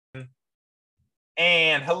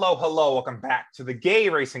And hello, welcome back to the Gay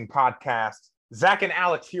Racing Podcast. Zach and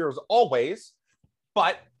Alex here as always,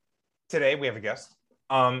 but today we have a guest.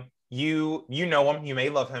 You know him, you may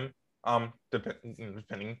love him,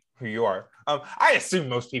 depending who you are. I assume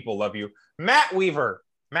most people love you. Matt Weaver.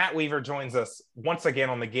 Matt Weaver joins us once again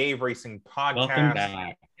on the Gay Racing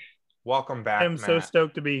Podcast. Welcome back. I'm so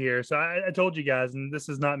stoked to be here. So I told you guys, and this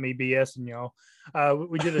is not me BSing y'all.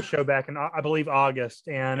 We did a show back in, I believe, August,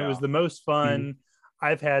 and it was the most fun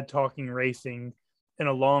I've had talking racing in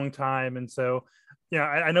a long time. And so,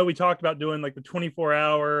 I know we talked about doing like the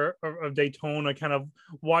 24-hour of Daytona kind of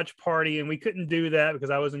watch party, and we couldn't do that because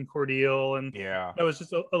I was in Cordele, and that was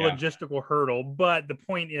just a logistical hurdle. But the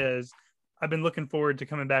point is, I've been looking forward to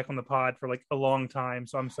coming back on the pod for like a long time.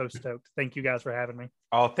 So I'm so stoked. Thank you guys for having me.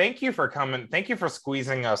 Oh, thank you for coming. Thank you for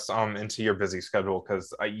squeezing us into your busy schedule,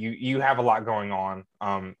 because you have a lot going on.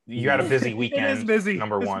 You had a busy weekend. It is busy.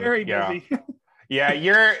 Number one. It's very busy. Yeah,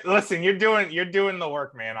 you're doing the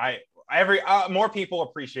work, man. More people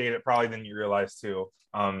appreciate it probably than you realize too.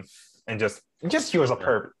 And just you as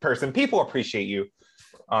a person, people appreciate you.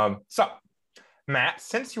 So Matt,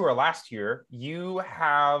 since you were last year, you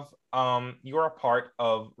are a part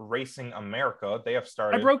of Racing America. They have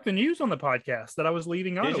started. I broke the news on the podcast that I was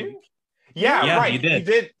leaving on. Did you? Yeah, right. You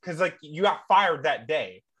did, because like you got fired that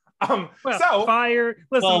day. Fired.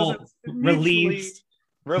 Listen, released.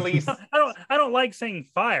 I don't like saying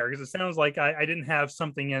fire because it sounds like I didn't have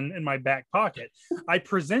something in my back pocket. I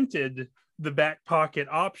presented the back pocket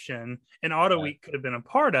option, and Auto Week could have been a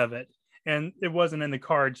part of it, and it wasn't in the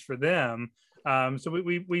cards for them. So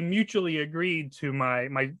we mutually agreed to my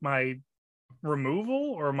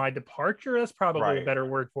removal or my departure. That's probably a better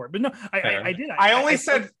word for it. But no, I did. I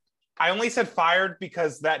only said fired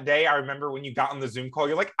because that day I remember when you got on the Zoom call,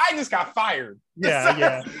 you're like, I just got fired.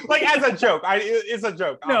 Yeah. Like as a joke. It's a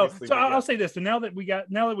joke. No, so I'll say this. So now that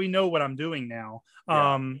we know what I'm doing now,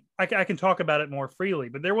 I can talk about it more freely.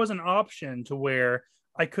 But there was an option to where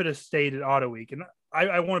I could have stayed at Auto Week, and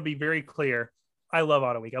I want to be very clear. I love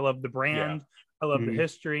Auto Week. I love the brand. I love the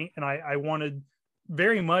history, and I wanted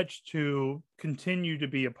very much to continue to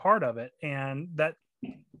be a part of it. And that,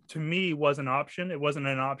 to me, was an option. It wasn't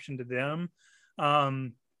an option to them.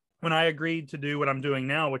 When I agreed to do what I'm doing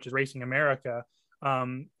now, which is Racing America,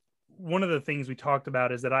 one of the things we talked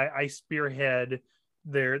about is that I spearhead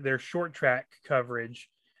their short track coverage,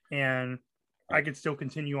 and I could still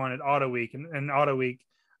continue on at Auto Week, and Auto Week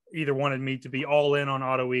either wanted me to be all in on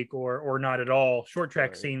Auto Week or not at all. Short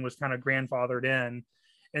track scene was kind of grandfathered in.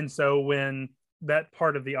 And so when that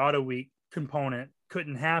part of the Auto Week component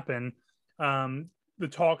couldn't happen, the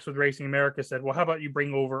talks with Racing America said, well, how about you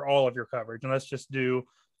bring over all of your coverage and let's just do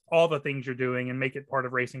all the things you're doing and make it part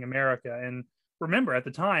of Racing America. And remember, at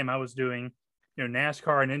the time I was doing,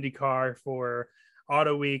 NASCAR and IndyCar for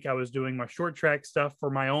Auto Week. I was doing my short track stuff for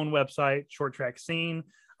my own website, Short Track Scene.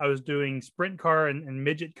 I was doing sprint car and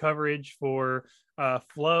midget coverage for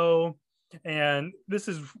Flow. And this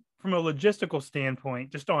is from a logistical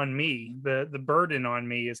standpoint, just on me, the burden on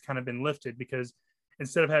me has kind of been lifted, because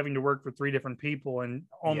instead of having to work for 3 different people and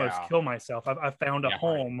almost kill myself, I've found a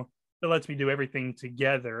home that lets me do everything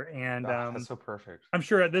together. And that's so perfect. I'm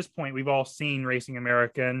sure at this point we've all seen Racing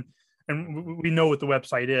America, and we know what the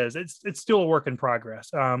website is. It's still a work in progress.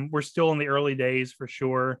 We're still in the early days for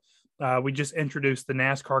sure. We just introduced the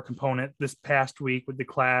NASCAR component this past week with the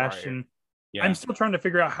Clash, and I'm still trying to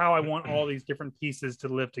figure out how I want all these different pieces to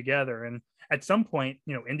live together. And at some point,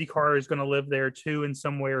 IndyCar is going to live there too in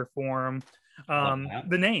some way or form.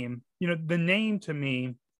 The name to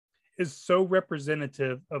me is so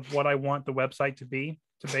representative of what I want the website to be,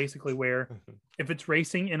 to basically where if it's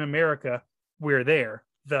racing in America, we're there.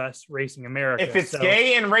 Thus, Racing America. If it's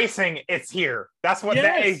gay and racing, it's here. That's what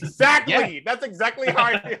exactly. That's exactly how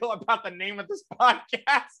I feel about the name of this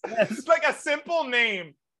podcast. It's like a simple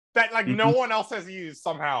name that no one else has used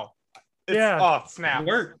somehow. Oh, snap.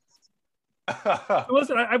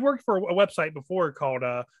 Listen, I've worked for a website before called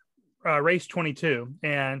Race 22,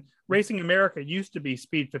 and Racing America used to be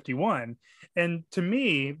Speed 51. And to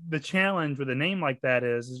me, the challenge with a name like that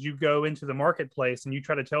is you go into the marketplace and you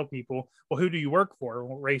try to tell people, well, who do you work for?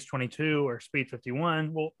 Well, Race 22 or Speed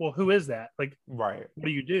 51. Well, who is that? Like, right. What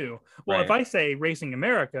do you do? Well, if I say Racing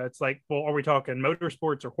America, it's like, well, are we talking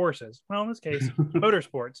motorsports or horses? Well, in this case,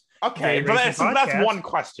 motorsports. Okay, but that's one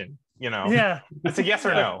question, Yeah. It's a yes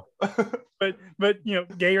or no. but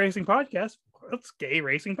Gay Racing Podcast. It's Gay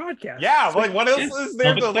Racing Podcast. Yeah, like what else is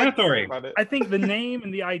there to about it? I think the name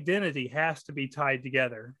and the identity has to be tied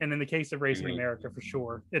together, and in the case of Racing America, for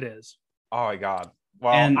sure, it is. Oh my God,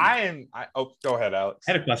 Well, And oh, go ahead, Alex.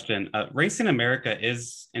 I had a question. Racing America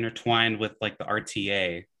is intertwined with like the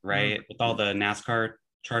RTA, right? With all the NASCAR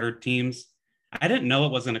chartered teams. I didn't know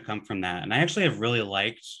it was going to come from that. And I actually have really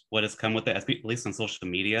liked what has come with it, at least on social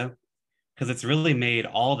media, because it's really made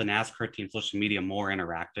all the NASCAR team social media more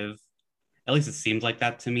interactive. At least it seems like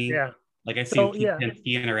that to me. Yeah. Like I've seen Penske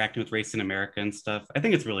interacting with Racing America and stuff. I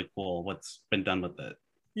think it's really cool what's been done with it.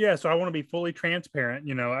 Yeah. So I want to be fully transparent.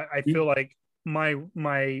 You know, I feel like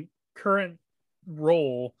my current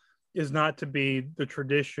role is not to be the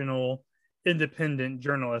traditional independent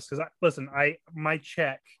journalist. Because my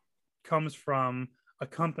check comes from a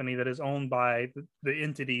company that is owned by the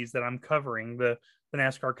entities that I'm covering, the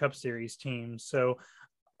NASCAR Cup Series teams. So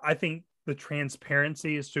I think the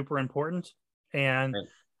transparency is super important, and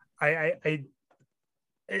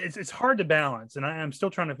it's hard to balance, and I'm still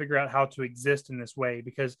trying to figure out how to exist in this way,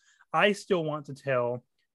 because I still want to tell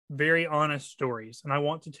very honest stories, and I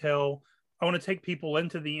want to take people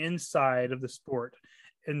into the inside of the sport,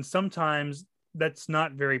 and sometimes that's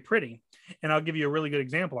not very pretty. And I'll give you a really good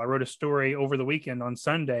example. I wrote a story over the weekend on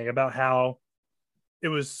Sunday about how it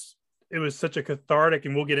was such a cathartic,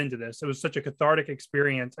 and we'll get into this, it was such a cathartic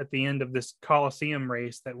experience at the end of this Coliseum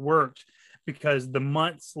race that worked, because the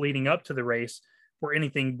months leading up to the race were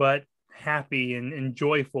anything but happy and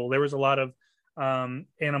joyful. There was a lot of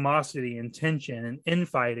animosity and tension and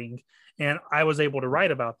infighting, and I was able to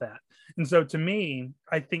write about that. And so to me,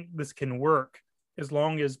 I think this can work as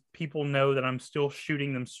long as people know that I'm still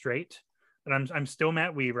shooting them straight, that I'm still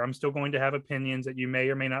Matt Weaver. I'm still going to have opinions that you may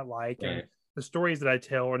or may not like. Right. And the stories that I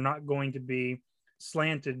tell are not going to be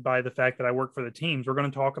slanted by the fact that I work for the teams. We're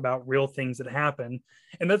going to talk about real things that happen.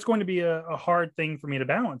 And that's going to be a hard thing for me to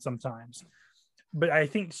balance sometimes. But I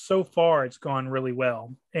think so far it's gone really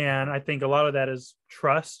well. And I think a lot of that is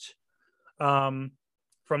trust from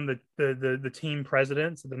the team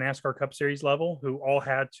presidents at the NASCAR Cup Series level, who all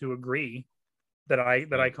had to agree that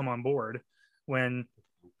I come on board, when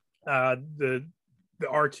the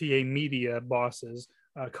RTA media bosses,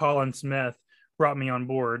 Colin Smith, brought me on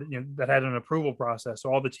board. You know, that had an approval process.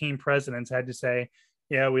 So all the team presidents had to say,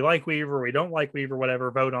 yeah, we like Weaver, we don't like Weaver,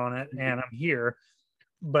 whatever, vote on it. And I'm here.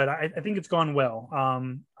 But I think it's gone well.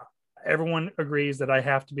 Everyone agrees that I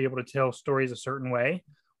have to be able to tell stories a certain way,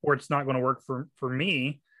 or it's not going to work for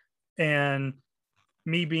me. And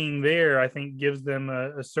me being there, I think, gives them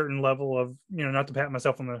a certain level of, you know, not to pat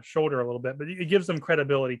myself on the shoulder a little bit, but it gives them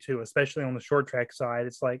credibility too, especially on the short track side.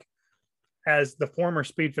 It's like, as the former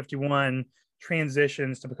Speed 51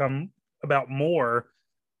 transitions to become about more,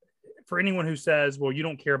 for anyone who says, well, you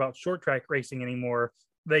don't care about short track racing anymore,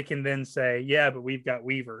 they can then say, yeah, but we've got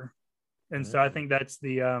Weaver. And so I think that's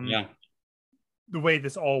the way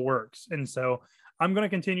this all works. And so I'm going to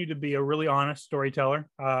continue to be a really honest storyteller.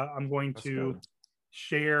 I'm going to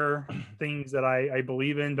share things that I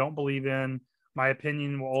believe in, don't believe in. My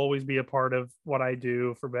opinion will always be a part of what I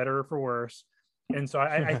do, for better or for worse. And so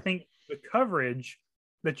I think the coverage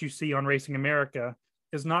that you see on Racing America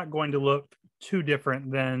is not going to look too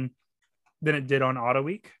different than it did on Auto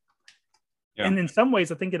Week. Yeah. And in some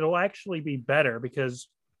ways, I think it'll actually be better, because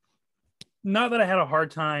not that I had a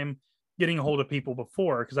hard time getting a hold of people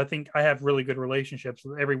before, because I think I have really good relationships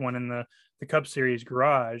with everyone in the Cup Series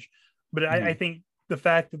garage. But I think the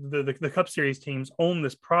fact that the Cup Series teams own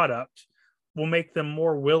this product will make them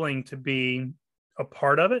more willing to be a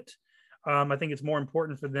part of it. I think it's more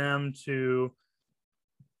important for them to,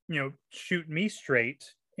 you know, shoot me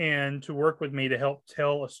straight and to work with me to help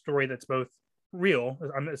tell a story that's both real.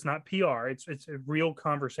 It's not PR. It's a real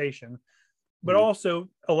conversation, but also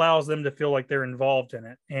allows them to feel like they're involved in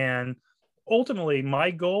it. And ultimately,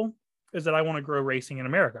 my goal is that I want to grow racing in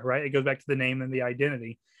America, right? It goes back to the name and the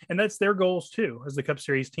identity. And that's their goals too, as the Cup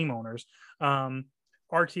Series team owners.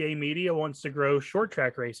 RTA Media wants to grow short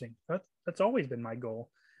track racing. That's always been my goal.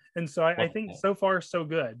 And so I think so far so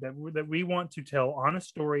good that we want to tell honest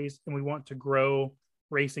stories, and we want to grow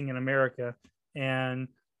racing in America. And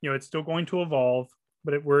you know, it's still going to evolve,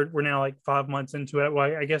 but we're now like 5 months into it.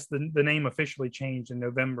 Well, I guess the name officially changed in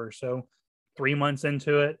November, so 3 months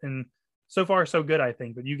into it, and so far so good, I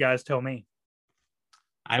think. But you guys tell me.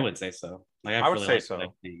 I would say so. I would say so.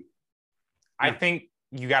 I think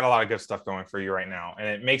you got a lot of good stuff going for you right now, and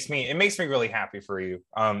it makes me really happy for you.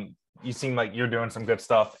 You seem like you're doing some good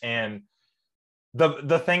stuff, and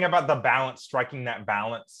the thing about the balance, striking that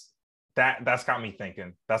balance, that's got me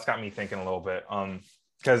thinking. That's got me thinking a little bit.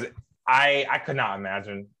 Because I could not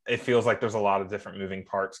imagine. It feels like there's a lot of different moving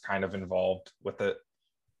parts kind of involved with it.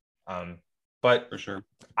 But for sure,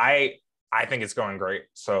 I think it's going great.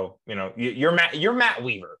 So, you know, you're Matt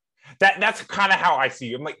Weaver. That's kind of how I see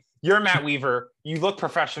you. I'm like, You're Matt Weaver. You look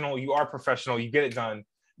professional. You are professional. You get it done.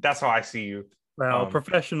 That's how I see you. Well,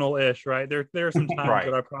 professional-ish, right? There are some times Right.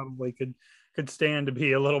 that I probably could stand to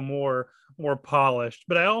be a little more polished,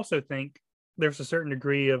 but I also think there's a certain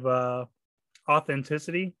degree of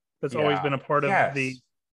authenticity that's always been a part of the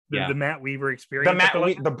Matt Weaver experience.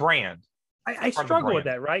 The brand. I struggle with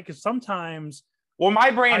that, right? Because sometimes. Well,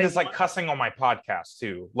 my brand is like cussing on my podcast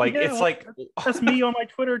too. Like it's like that's me on my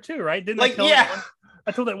Twitter too, right? Didn't like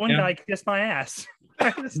I told that one guy kiss my ass.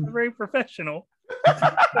 This is very professional.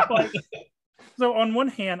 So on one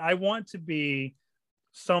hand, I want to be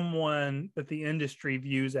someone that the industry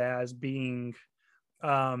views as being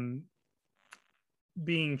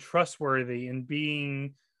trustworthy and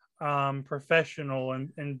being professional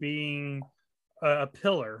and being a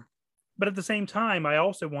pillar. But at the same time, I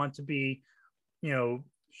also want to be,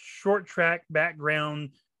 short track background,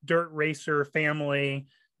 dirt racer family,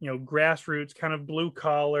 grassroots kind of blue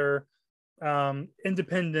collar,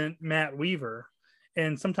 independent Matt Weaver.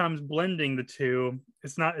 And sometimes blending the two,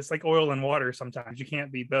 it's like oil and water. Sometimes you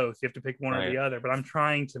can't be both. You have to pick one or the other, but I'm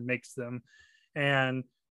trying to mix them. And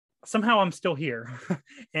somehow I'm still here.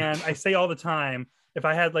 And I say all the time, if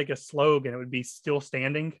I had like a slogan, it would be still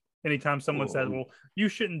standing. Anytime someone says, well, you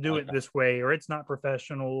shouldn't do it this way, or it's not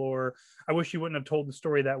professional, or I wish you wouldn't have told the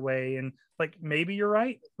story that way. And like, maybe you're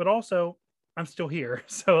right, but also I'm still here.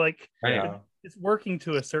 So like, it's working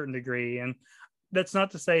to a certain degree. And that's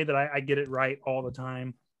not to say that I get it right all the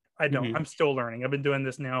time. I don't. Mm-hmm. I'm still learning. I've been doing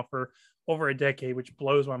this now for over a decade, which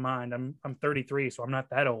blows my mind. I'm 33, so I'm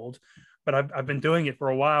not that old, but I've been doing it for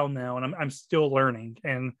a while now, and I'm still learning,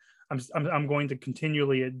 and I'm going to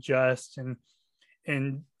continually adjust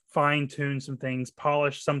and fine tune some things,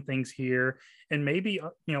 polish some things here, and maybe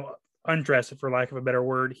undress it, for lack of a better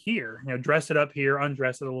word, here. Dress it up here,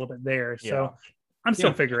 undress it a little bit there. So I'm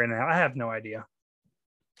still figuring it out. I have no idea.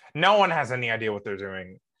 No one has any idea what they're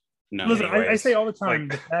doing. No. Listen, I say all the time,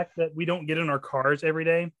 the fact that we don't get in our cars every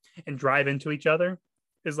day and drive into each other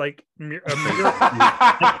is like a miracle.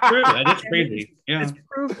 That's crazy. Yeah.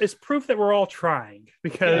 It's proof that we're all trying,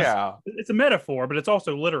 because it's a metaphor, but it's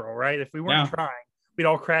also literal, right? If we weren't trying, we'd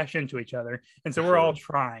all crash into each other. And so we're all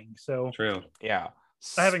trying. So true. Yeah.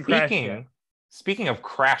 I haven't crashed yet. Speaking of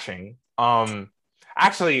crashing,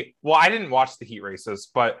 actually, well, I didn't watch the heat races,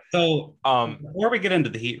 but before we get into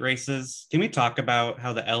the heat races, can we talk about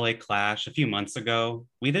how the LA Clash a few months ago,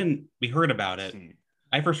 we heard about it.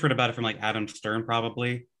 I first heard about it from like Adam Stern,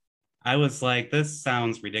 probably. I was like, this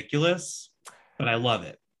sounds ridiculous, but I love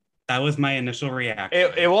it. That was my initial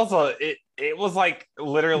reaction. It was like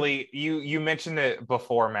literally you mentioned it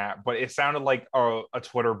before, Matt, but it sounded like a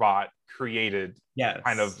Twitter bot created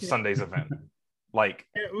kind of Sunday's event. Like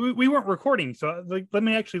we weren't recording, so like let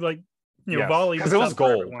me actually volley, because it was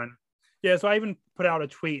gold. Yeah, so I even put out a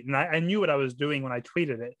tweet, and I knew what I was doing when I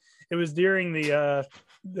tweeted it. It was during the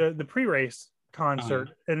pre-race concert,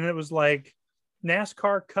 and it was like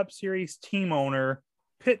NASCAR Cup Series team owner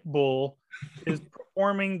Pitbull is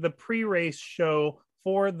performing the pre-race show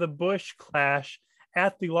for the Busch Clash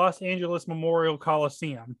at the Los Angeles Memorial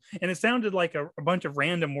Coliseum, and it sounded like a bunch of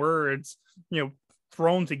random words,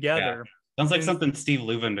 thrown together. Sounds like something Steve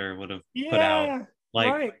Luvender would have put out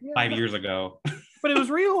 5 years ago. But it was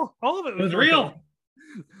real. All of it was real.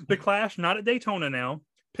 The Clash, not at Daytona now.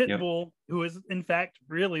 Pitbull, who is in fact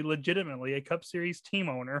really legitimately a Cup Series team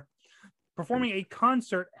owner, performing a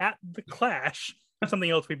concert at the Clash. Something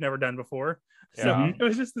else we've never done before. So it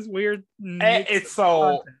was just this weird. It's so.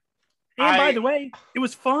 Content. And by the way, it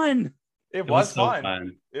was fun. It was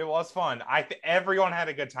fun. It was fun. Everyone had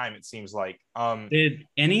a good time, it seems like. Did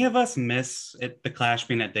any of us miss the Clash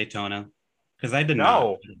being at Daytona? Because I did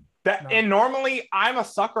not. And normally I'm a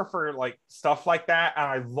sucker for like stuff like that, and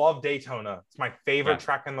I love Daytona. It's my favorite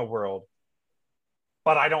track in the world.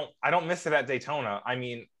 But I don't miss it at Daytona. I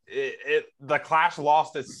mean, the Clash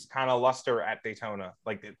lost its kind of luster at Daytona.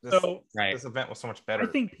 Like this event was so much better. I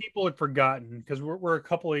think people had forgotten, because we're a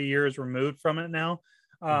couple of years removed from it now.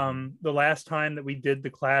 The last time that we did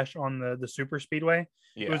the Clash on the super speedway,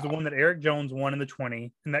 it was the one that Eric Jones won in the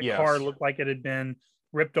 20, and that car looked like it had been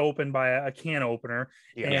ripped open by a can opener.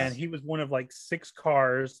 And he was one of like 6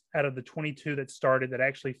 cars out of the 22 that started that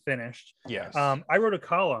actually finished. I wrote a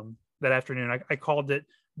column that afternoon. I called it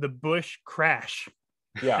the Busch Crash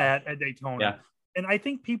at Daytona. And I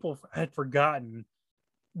think people had forgotten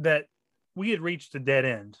that we had reached a dead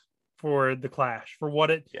end for the Clash, for what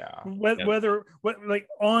it like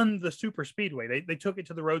on the super speedway. They took it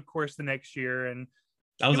to the road course the next year, and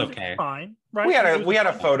that was okay. Fine, right? We had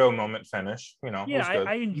a photo moment finish.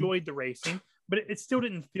 I enjoyed the racing, but it still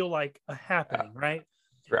didn't feel like a happening, right?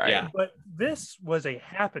 Right. Yeah. But this was a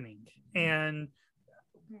happening. And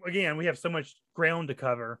again, we have so much ground to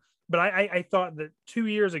cover. But I thought that 2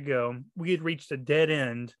 years ago, we had reached a dead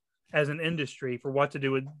end as an industry for what to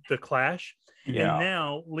do with the Clash. Yeah. And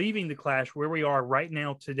now, leaving the Clash where we are right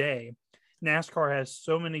now today, NASCAR has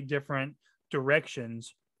so many different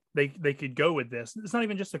directions they could go with this. It's not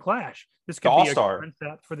even just a Clash. This could be a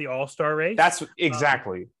concept for the All-Star race. That's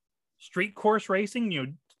exactly. Street course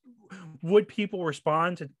racing, would people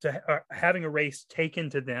respond to having a race taken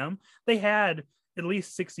to them? They had at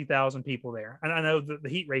least 60,000 people there. And I know that the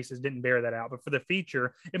heat races didn't bear that out, but for the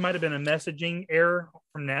feature, it might have been a messaging error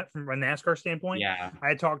from a NASCAR standpoint. Yeah. I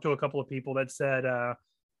had talked to a couple of people that said,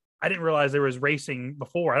 I didn't realize there was racing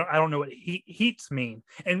before. I don't know what heats mean.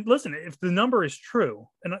 And listen, if the number is true,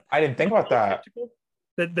 and I didn't think about that.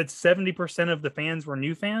 That 70% of the fans were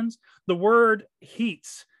new fans, the word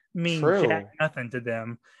heats mean jack nothing to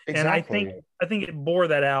them. Exactly. And I think it bore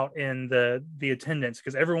that out in the attendance,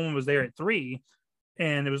 because everyone was there at 3,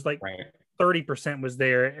 and it was like 30% was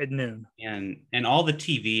there at noon. And all the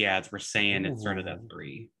TV ads were saying it started at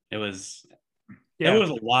 3. It was Yeah. There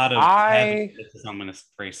was a lot of on when this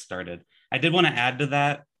race started. I did want to add to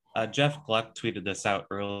that. Jeff Gluck tweeted this out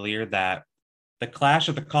earlier that the Clash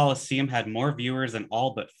at the Coliseum had more viewers than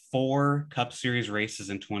all but 4 Cup Series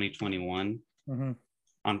races in 2021.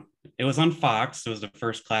 Mm-hmm. It was on Fox. It was the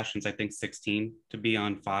first Clash since I think 16 to be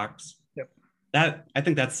on Fox. Yep. I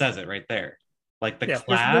think that says it right there. Like the Yeah,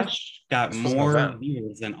 Clash got more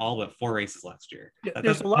viewers than all but 4 races last year. Yeah,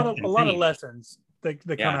 there's a lot of lessons that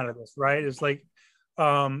come out of this, right? It's like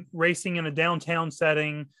racing in a downtown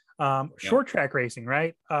setting, short track racing,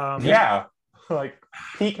 right? Like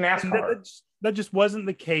peak NASCAR. That just wasn't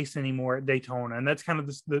the case anymore at Daytona, and that's kind of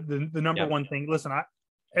the number one thing. Listen,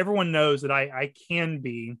 everyone knows that I can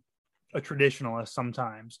be a traditionalist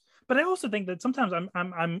sometimes, but I also think that sometimes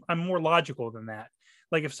I'm more logical than that.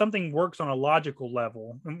 Like if something works on a logical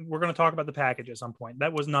level, and we're going to talk about the package at some point,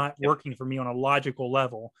 that was not working for me on a logical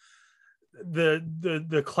level.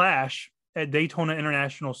 The Clash at Daytona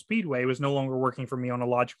International Speedway was no longer working for me on a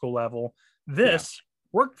logical level. This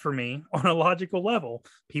worked for me on a logical level.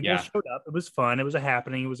 People showed up. It was fun. It was a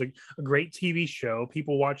happening. It was a great TV show.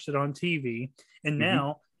 People watched it on TV. And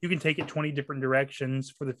now you can take it 20 different directions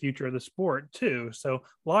for the future of the sport too. So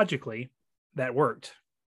logically, that worked.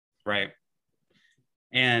 Right.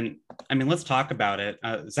 And I mean, let's talk about it.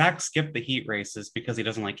 Zach skipped the heat races because he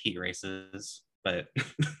doesn't like heat races, but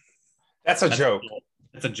that's a joke.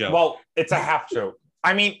 It's a joke. Well, it's a half joke.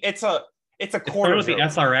 I mean, it's a quarter. With the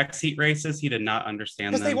SRX heat races, he did not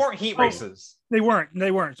understand because they weren't heat races. They weren't.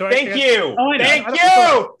 So thank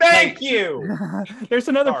you. There's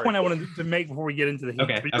another point I wanted to make before we get into the heat.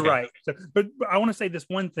 Okay, but you're right. So, but I want to say this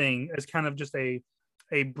one thing as kind of just a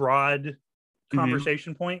broad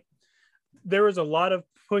conversation point. There was a lot of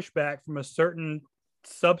pushback from a certain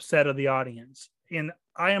subset of the audience, and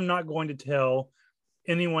I am not going to tell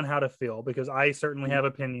anyone how to feel because I certainly have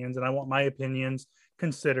opinions, and I want my opinions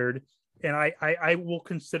considered. And I will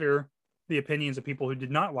consider the opinions of people who did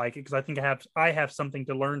not like it because I think I have something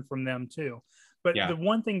to learn from them too. But the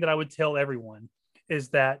one thing that I would tell everyone is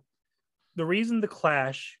that the reason the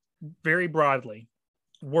Clash very broadly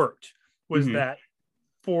worked was that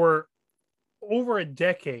for over a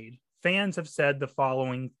decade, fans have said the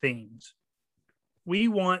following things. We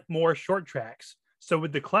want more short tracks. So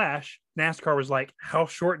with the Clash, NASCAR was like, how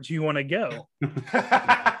short do you want to go?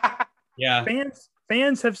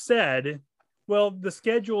 Fans have said, well, the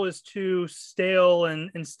schedule is too stale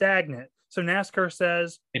and stagnant. So NASCAR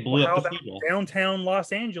says, how about downtown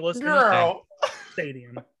Los Angeles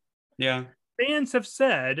Stadium? Yeah. Fans have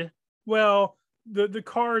said, well, the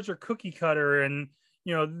cars are cookie cutter and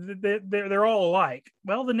they're all alike.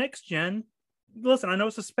 Well, the next gen, listen, I know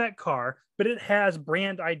it's a spec car, but it has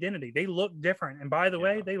brand identity. They look different, and by the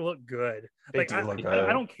way, they look good. They do look good.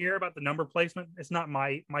 I don't care about the number placement. It's not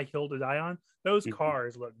my hill to die on. Those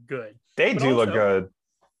cars look good. They do look good.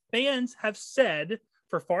 Fans have said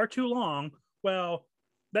for far too long, well,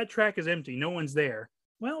 that track is empty. No one's there.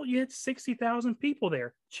 Well, you had 60,000 people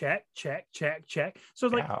there. Check. So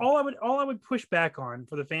like all I would push back on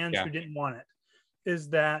for the fans who didn't want it is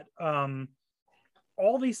that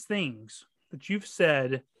all these things that you've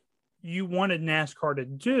said you wanted NASCAR to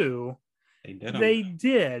do, they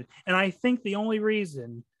did. And I think the only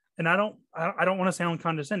reason, and I don't want to sound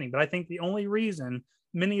condescending, but I think the only reason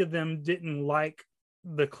many of them didn't like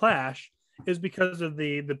the Clash is because of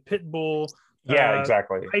the Pitbull,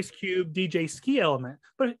 exactly, Ice Cube, DJ Ski element.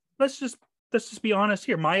 But let's just be honest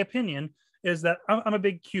here. My opinion, is that I'm a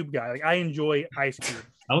big Cube guy. Like I enjoy Ice Cube.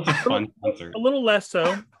 That was a fun concert. A little less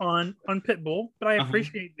so on Pitbull, but I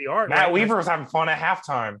appreciate the art. Matt Weaver was having fun at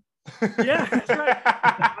halftime. Yeah, that's right.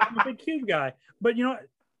 I'm a big Cube guy, but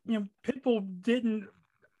Pitbull didn't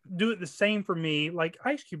do it the same for me like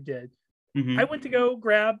Ice Cube did. Mhm. I went to go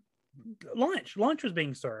grab lunch. Lunch was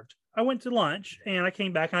being served. I went to lunch and I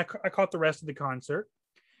came back and I caught the rest of the concert.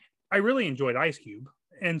 I really enjoyed Ice Cube,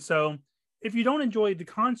 and so if you don't enjoy the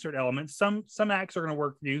concert elements, some acts are going to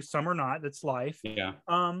work for you, some are not. That's life. Yeah.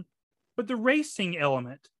 But the racing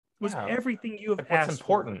element was everything you have Like asked what's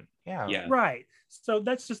important. For. Yeah. Right. So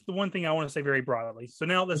that's just the one thing I want to say very broadly. So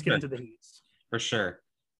now let's get into the heats. For sure.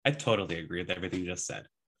 I totally agree with everything you just said.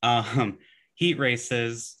 Heat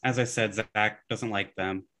races, as I said, Zach doesn't like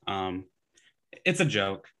them. It's a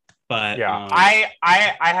joke, but I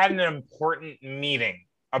had an important meeting,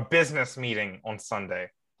 a business meeting on Sunday.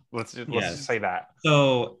 Let's just say that.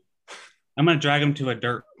 So I'm gonna drag him to a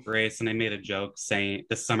dirt race, and I made a joke saying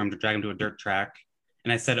this summer I'm gonna drag him to a dirt track,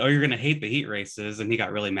 and I said, "Oh, you're gonna hate the heat races," and he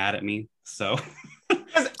got really mad at me. So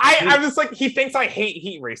I was like, he thinks I hate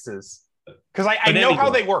heat races because I know how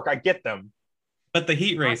they work. I get them. But the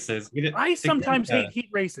heat races, I sometimes hate heat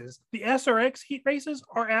races. The SRX heat races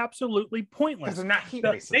are absolutely pointless. Because they're not heat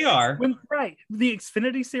races. They are. The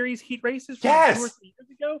Xfinity Series heat races from 2 or 3 years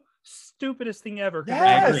ago, stupidest thing ever.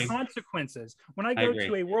 Yes. Consequences. When I go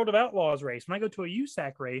to a World of Outlaws race, when I go to a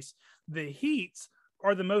USAC race, the heats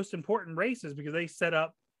are the most important races because they set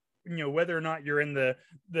up, whether or not you're in the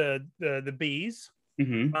Bs.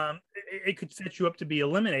 Mm-hmm. It could set you up to be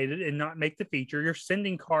eliminated and not make the feature. You're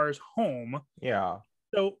sending cars home. Yeah.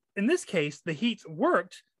 So in this case, the heats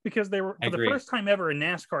worked because they were for the first time ever in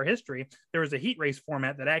NASCAR history. There was a heat race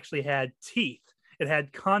format that actually had teeth. It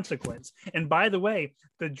had consequence. And by the way,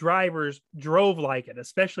 the drivers drove like it,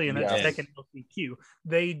 especially in that second LCQ.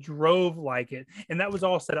 They drove like it, and that was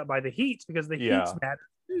all set up by the heats because the heats matter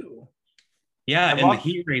too. Yeah, and the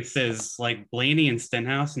heat races, like Blaney and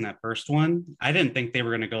Stenhouse in that first one, I didn't think they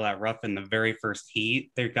were going to go that rough in the very first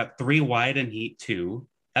heat. They got 3 wide in heat 2.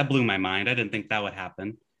 That blew my mind. I didn't think that would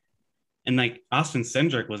happen. And like Austin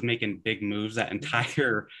Cindric was making big moves that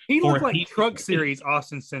entire. He looked like Truck Series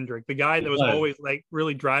Austin Cindric, the guy that was always like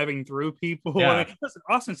really driving through people. Yeah. Listen,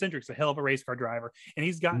 Austin Cindric's a hell of a race car driver, and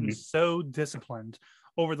he's gotten so disciplined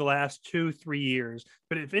over the last 2-3 years.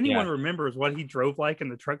 But if anyone remembers what he drove like in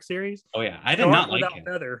the Truck Series, I did not like it.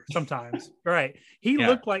 Feather sometimes. Right, he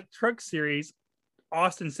looked like Truck Series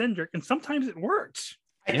Austin Cindric, and sometimes it worked.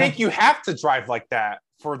 I think you have to drive like that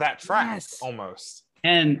for that track, almost.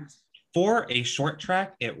 And for a short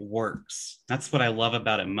track, it works. That's what I love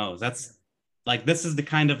about it most. That's like, this is the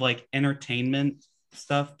kind of like entertainment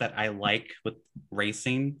stuff that I like with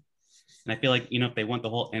racing. And I feel like, if they want the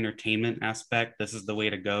whole entertainment aspect, this is the way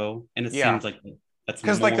to go. And it seems like that's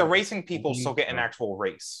because like the racing people still get an actual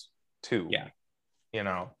race too. Yeah.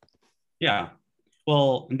 Yeah.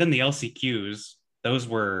 Well, and then the LCQs, those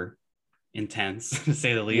were intense to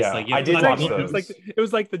say the least. Yeah, like I did watch those. It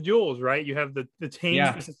was like the duels, right? You have the tame.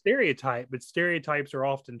 It's a stereotype, but stereotypes are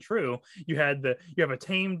often true. You have a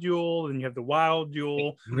tame duel, and you have the wild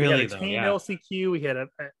duel. Really, we had a tame LCQ. We had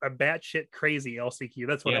a batshit crazy LCQ.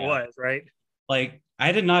 That's what it was, right? Like,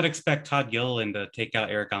 I did not expect Todd Gilliland to take out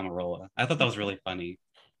Eric Almirola. I thought that was really funny.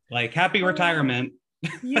 Like, happy retirement.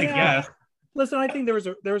 I guess. Listen, I think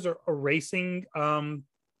there was a racing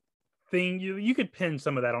thing. You could pin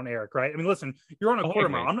some of that on Eric, right? I mean, listen, you're on a quarter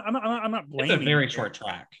mile. I'm not blaming. It's a very short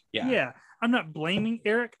track. Yeah. I'm not blaming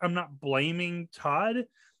Eric. I'm not blaming Todd.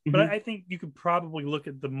 But I think you could probably look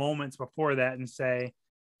at the moments before that and say,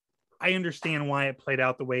 I understand why it played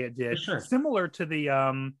out the way it did. Sure. Similar to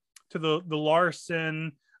the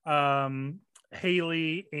Larson,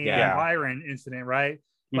 Haley, and Byron incident, right?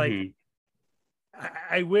 Like,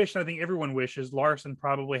 I wish, and I think everyone wishes, Larson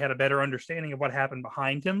probably had a better understanding of what happened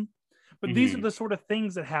behind him. But these are the sort of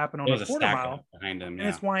things that happen on a quarter mile behind him. And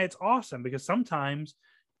it's why it's awesome, because sometimes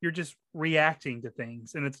you're just reacting to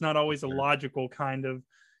things, and it's not always a logical kind of,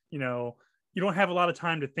 you don't have a lot of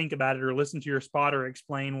time to think about it or listen to your spotter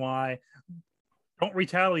explain why. Don't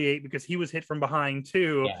retaliate because he was hit from behind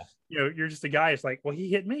too. You're just a guy. It's like, well, he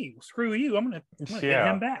hit me. Well, screw you. I'm gonna hit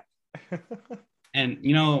him back. And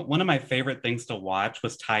one of my favorite things to watch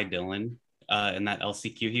was Ty Dillon in that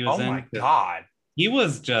LCQ he was in. Oh my god, he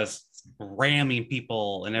was just ramming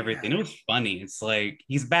people and everything. It was funny. It's like,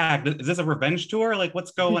 he's back. Is this a revenge tour? Like, what's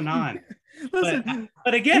going on? Listen,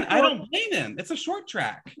 but again, I don't blame him. It's a short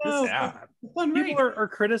track. People are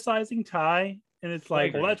criticizing Ty, and it's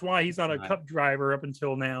like, well, that's why he's not a cup driver up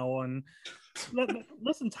until now. And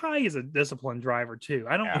listen, Ty is a disciplined driver too.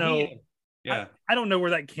 I don't know. I don't know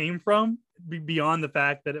where that came from. beyond the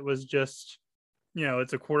fact that it was just,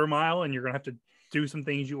 it's a quarter mile and you're going to have to do some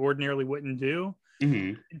things you ordinarily wouldn't do.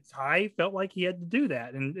 Mm-hmm. Ty felt like he had to do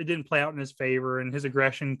that, and it didn't play out in his favor, and his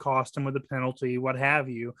aggression cost him with a penalty, what have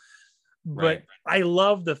you. But I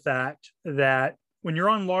love the fact that when you're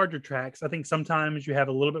on larger tracks, I think sometimes you have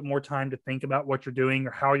a little bit more time to think about what you're doing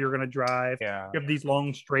or how you're going to drive. Yeah. You have these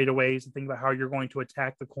long straightaways to think about how you're going to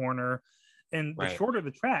attack the corner. And the shorter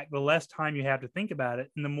the track, the less time you have to think about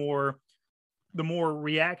it, and the more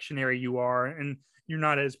reactionary you are, and you're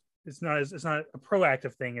not as it's not a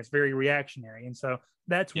proactive thing. It's very reactionary. And so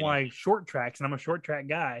that's why short tracks, and I'm a short track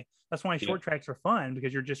guy, that's why short tracks are fun,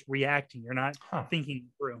 because you're just reacting. You're not thinking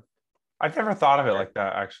through. I've never thought of it like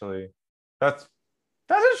that, actually. That's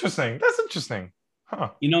interesting. That's interesting. Huh.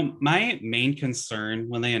 My main concern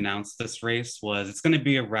when they announced this race was it's going to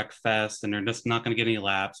be a wreck fest and they're just not going to get any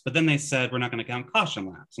laps. But then they said, we're not going to count caution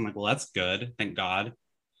laps. I'm like, well, that's good. Thank God.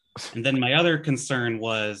 And then my other concern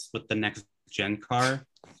was with the next gen car.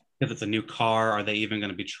 If it's a new car, are they even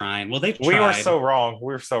going to be trying? Well, they've tried. We were so wrong.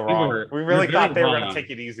 We really thought they were going to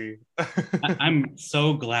take it easy. I'm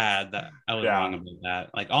so glad that I was wrong about that.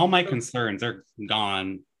 Like, all my concerns are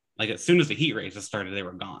gone. Like, as soon as the heat races started, they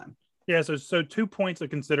were gone. Yeah, so 2 points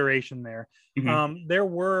of consideration there. Mm-hmm. There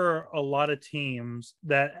were a lot of teams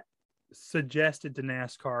that suggested to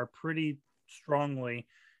NASCAR pretty strongly,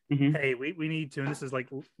 hey, we need to, and this is like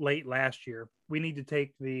late last year, we need to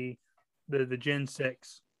take the Gen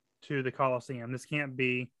 6 to the Coliseum. This can't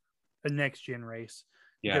be a next gen race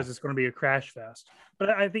because it's going to be a crash fest.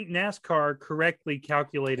 But I think NASCAR correctly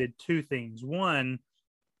calculated two things. One,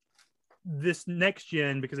 this next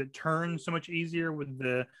gen, because it turns so much easier with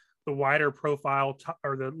the wider profile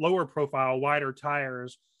or the lower profile wider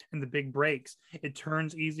tires and the big brakes, it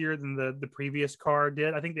turns easier than the previous car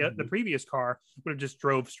did. I think the previous car would have just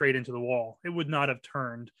drove straight into the wall. It would not have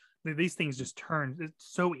turned. These things just turn.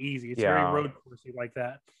 It's so easy. It's very road coursey like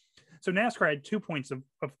that. So NASCAR had 2 points of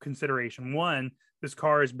consideration. One, this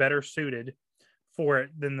car is better suited for it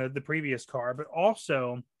than the previous car, but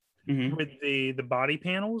also with the body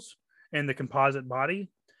panels and the composite body,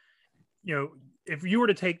 if you were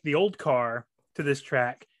to take the old car to this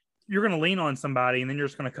track, you're going to lean on somebody and then you're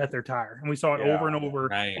just going to cut their tire. And we saw it over and over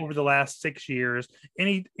over the last 6 years.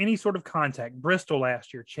 Any sort of contact. Bristol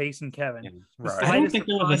last year, Chase and Kevin. I don't think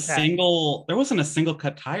there wasn't a single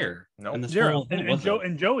cut tire. No, zero.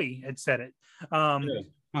 And Joey had said it. It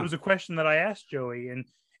was a question that I asked Joey, and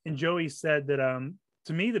Joey said that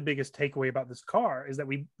to me the biggest takeaway about this car is that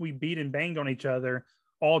we beat and banged on each other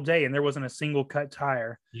all day and there wasn't a single cut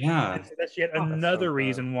tire. Yeah, so that's yet another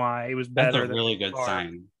reason why it was better. That's a really good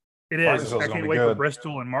sign. It is. I can't wait for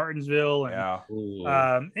Bristol and Martinsville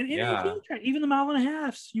and even the mile and a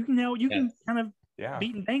halves. You can kind of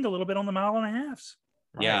beat and bang a little bit on the mile and a halves.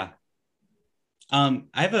 Right. Yeah. I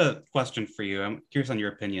have a question for you. I'm curious on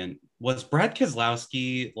your opinion. Was Brad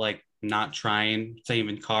Keselowski like not trying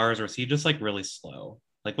saving cars, or is he just like really slow?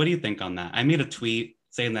 Like, what do you think on that? I made a tweet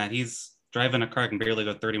saying that he's driving a car can barely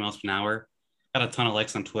go 30 miles per hour. Got a ton of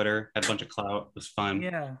likes on Twitter. Had a bunch of clout. It was fun.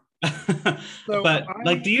 Yeah. But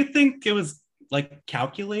do you think it was like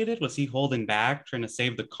calculated? Was he holding back, trying to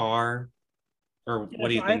save the car, or what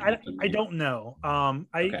do you think? I don't know.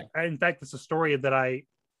 In fact, it's a story that I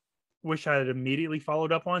wish I had immediately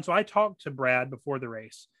followed up on. So I talked to Brad before the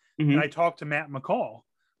race, and I talked to Matt McCall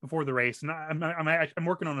before the race, and I'm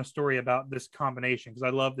working on a story about this combination because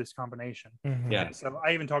I love this combination. Yeah. So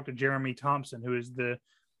I even talked to Jeremy Thompson, who is the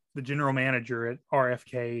general manager at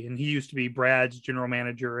RFK, and he used to be Brad's general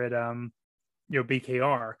manager at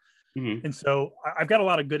BKR. And so I've got a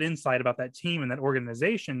lot of good insight about that team and that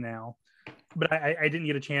organization now, but I didn't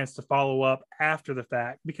get a chance to follow up after the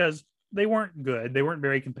fact because they weren't good. They weren't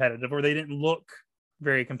very competitive, or they didn't look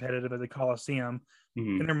very competitive at the Coliseum.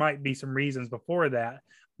 And there might be some reasons before that.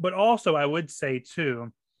 But also I would say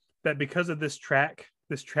too, that because of this track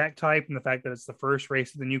type and the fact that it's the first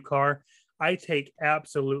race of the new car, I take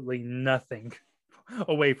absolutely nothing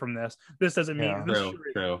away from this. This doesn't mean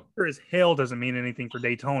sure as hell doesn't mean anything for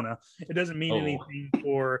Daytona. It doesn't mean anything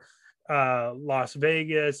for Las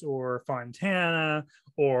Vegas or Fontana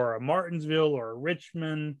or Martinsville or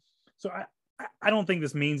Richmond. So I don't think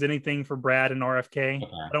this means anything for Brad and RFK.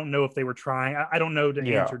 I don't know if they were trying. I don't know to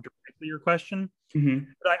answer directly your question.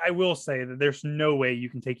 But I will say that there's no way you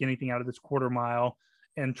can take anything out of this quarter mile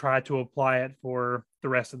and try to apply it for the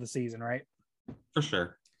rest of the season, right? For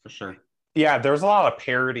sure. Yeah, there was a lot of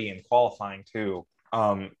parity in qualifying too.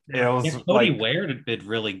 It was Cody Ware did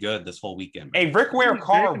really good this whole weekend. A Rick Ware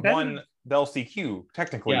car won the LCQ,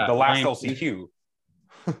 technically, the last LCQ.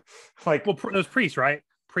 Those Priest, right?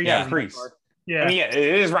 Priest. Yeah. I mean, yeah,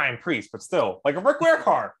 it is Ryan Priest, but still, like a Rick Ware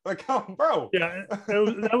car. Like, oh, bro. Yeah,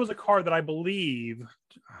 that was a car that I believe,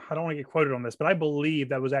 I don't want to get quoted on this, but I believe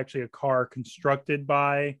that was actually a car constructed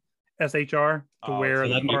by SHR to where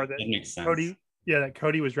So the car that makes sense. Cody, that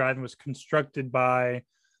Cody was driving was constructed by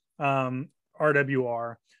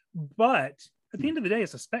RWR. But at the end of the day,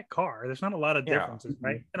 it's a spec car. There's not a lot of differences,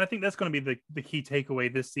 right? And I think that's going to be the key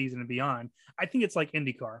takeaway this season and beyond. I think it's like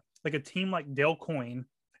IndyCar, like a team like Dale Coyne.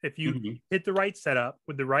 If you hit the right setup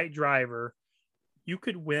with the right driver, you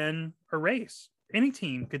could win a race. Any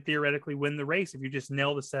team could theoretically win the race if you just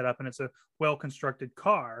nail the setup and it's a well-constructed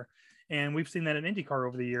car. And we've seen that in IndyCar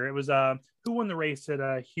over the year. It was who won the race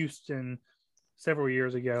at Houston several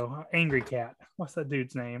years ago? Angry Cat. What's that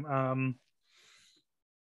dude's name?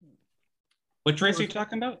 Which race are you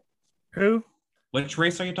talking about? Who? Which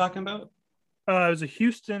race are you talking about? It was the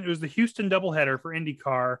Houston doubleheader for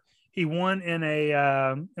IndyCar. He won in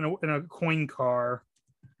a coin car.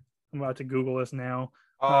 I'm about to Google this now.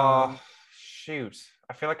 Shoot.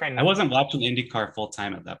 I feel like I know. I wasn't watching IndyCar full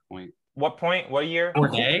time at that point. What point? What year?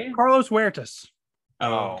 Carlos Huertas.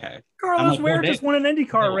 Oh, okay. Carlos Huertas won an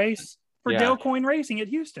IndyCar race for Yeah. Dale Coyne Racing at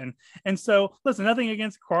Houston. And so, listen, nothing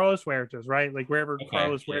against Carlos Huertas, right? Like wherever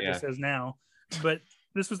Carlos Huertas is now. But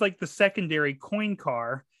this was like the secondary coin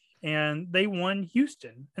car, and they won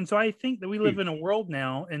Houston. And so I think that we live in a world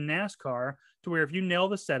now in NASCAR to where if you nail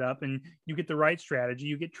the setup and you get the right strategy,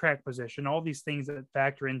 you get track position, all these things that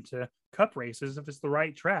factor into cup races, if it's the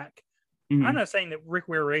right track. I'm not saying that Rick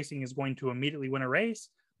Ware Racing is going to immediately win a race,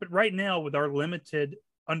 but right now with our limited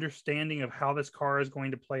understanding of how this car is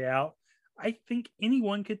going to play out, I think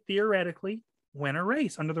anyone could theoretically win a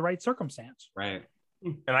race under the right circumstance. Right.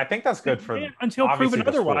 And I think that's good for until proven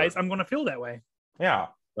otherwise, I'm going to feel that way. Yeah.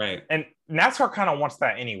 Right. And NASCAR kind of wants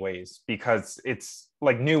that anyways, because it's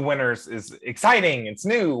like new winners is exciting. It's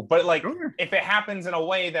new, but like if it happens in a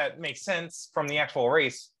way that makes sense from the actual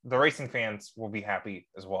race, the racing fans will be happy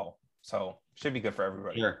as well. So should be good for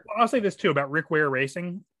everybody. Sure. Well, I'll say this too about Rick Ware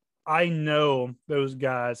Racing. I know those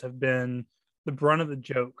guys have been the brunt of the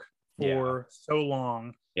joke for so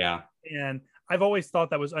long. Yeah. And I've always thought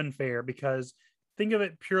that was unfair because think of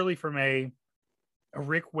it purely from a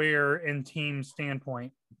Rick Ware and team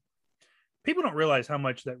standpoint. People don't realize how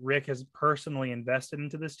much that Rick has personally invested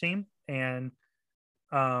into this team, and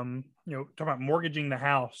talking about mortgaging the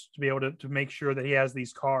house to be able to make sure that he has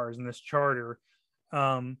these cars and this charter.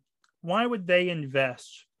 Why would they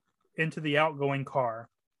invest into the outgoing car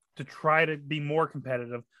to try to be more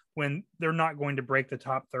competitive when they're not going to break the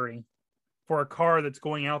top 30 for a car that's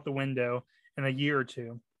going out the window in a year or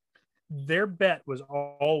two? Their bet was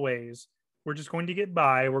always, we're just going to get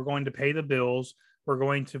by. We're going to pay the bills. We're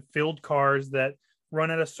going to field cars that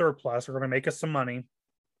run at a surplus. We're going to make us some money,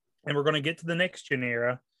 and we're going to get to the next gen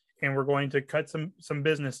era, and we're going to cut some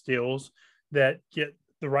business deals that get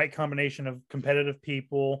the right combination of competitive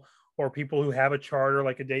people or people who have a charter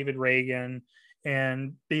like a David Reagan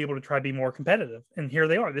and be able to try to be more competitive. And here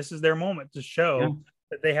they are. This is their moment to show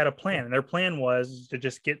that they had a plan. And their plan was to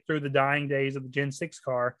just get through the dying days of the Gen 6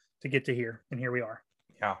 car to get to here. And here we are.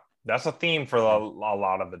 Yeah. That's a theme for a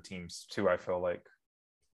lot of the teams too, I feel like.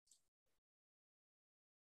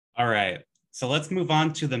 All right. So let's move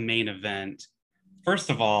on to the main event.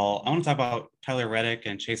 First of all, I want to talk about Tyler Reddick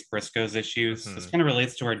and Chase Briscoe's issues. This kind of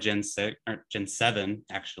relates to our Gen 6 or Gen 7,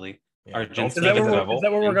 actually. Yeah. Our Gen Is that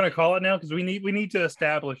what we're going to call it now? Because we need to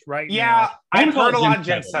establish now. Yeah, I've heard a lot of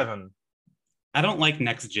Gen 7. I don't like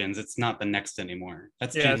next gens. It's not the next anymore.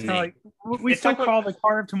 That's Gen it's like we still call the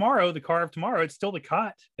car of tomorrow the car of tomorrow. It's still the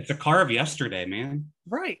cut. It's a car of yesterday, man.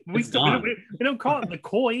 Right. We don't call it the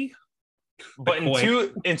koi. But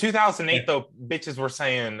in 2008 though, bitches were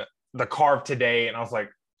saying the car of today, and I was like,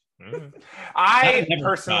 I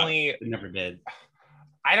personally never did.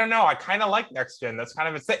 I don't know. I kind of like next gen. That's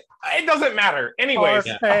kind of it doesn't matter. Anyways,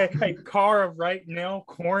 hey, car of right now,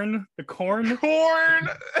 corn. The corn. Car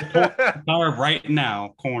of right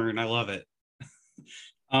now, corn. I love it.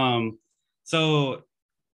 So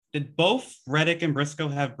did both Reddick and Briscoe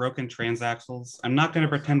have broken transaxles? I'm not going to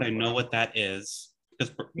pretend I know what that is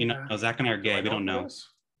because Zach and I are gay. We don't know.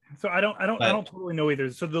 So I don't totally know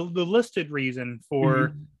either. So the listed reason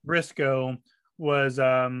for Briscoe was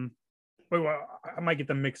I might get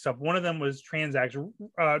them mixed up. One of them was transaxle.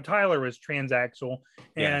 Tyler was transaxle,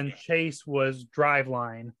 and Chase was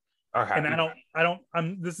driveline. Okay.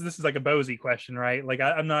 And this is like a Bozy question, right? Like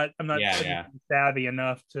I'm not savvy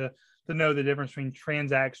enough to know the difference between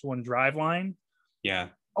transaxle and driveline. Yeah.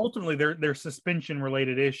 Ultimately, they're suspension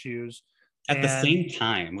related issues. at the And same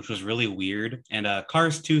time, which was really weird. And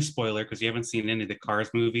Cars 2 spoiler, because you haven't seen any of the Cars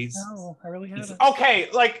movies. no, I really It's, haven't. Okay,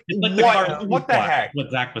 like, it's like the what? Cars 2 What the plot, heck, what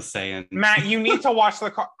Zach was saying. Matt? You need to watch the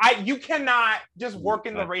car. You cannot just work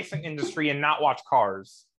in the racing industry and not watch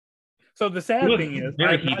Cars. So the sad It was thing is,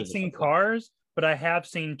 very I've not heated seen about that. Cars, but I have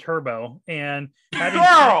seen Turbo, and having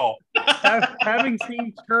Girl, having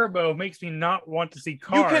seen Turbo makes me not want to see you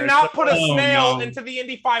Cars. cannot put a Oh, snail no. into the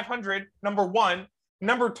Indy 500. Number one.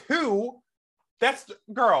 Number two, that's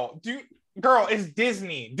girl. Is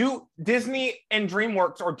Disney. Disney and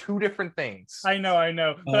DreamWorks are two different things. I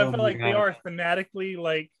know, but I Oh feel my like they God. are thematically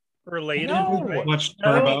like related. No. right? Watch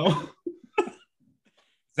No. Turbo.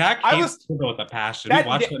 Zach I hates was- Turbo with a passion. that- We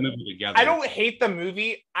watched that movie together. I don't hate the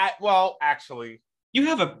movie. Actually, You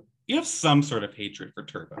have some sort of hatred for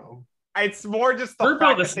Turbo. it's more just the Turbo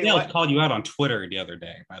fact the that they snail let, called you out on Twitter the other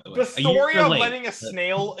day, by the way. the A year story of late, letting a but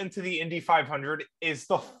snail into the Indy 500 is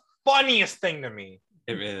the funniest thing to me.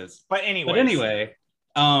 It is. But anyway,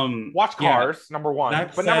 Watch watch Cars, number one.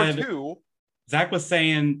 That But number said- two, Zach was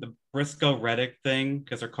saying the Briscoe Reddick thing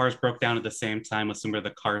because their cars broke down at the same time with some of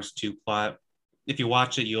the Cars 2 plot. If you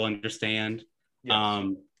watch it, you'll understand. yes.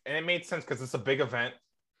 And it made sense because it's a big event.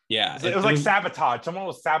 Yeah, It was like sabotage. Someone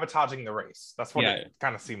was sabotaging the race. That's what it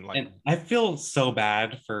kind of seemed like. And I feel so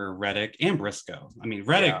bad for Reddick and Briscoe. I mean,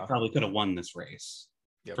 Reddick Yeah. probably could have won this race,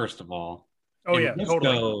 Yep. first of all. Oh And yeah,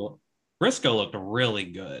 totally. Briscoe looked really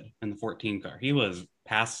good in the 14 car. He was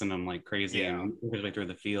passing them like crazy Yeah. and moving his way through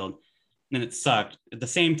the field. And it sucked. At the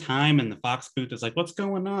same time, and the Fox booth is like, what's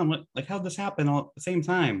going on? How'd this happen all at the same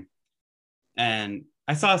time? And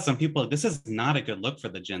I saw some people, this is not a good look for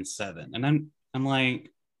the Gen 7. And I'm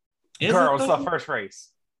like, is Girl, it it's though? the first race.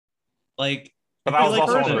 Like, But I I feel was like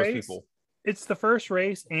also first one of those race- people. It's the first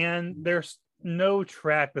race, and there's no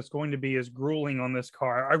track that's going to be as grueling on this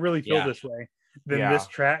car. I really feel Yeah. this way than Yeah. this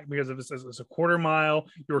track because of this. It's a quarter mile.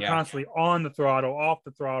 You were Yeah. constantly on the throttle, off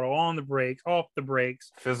the throttle, on the brakes, off the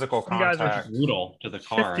brakes, Physical Some guys are contact. brutal to the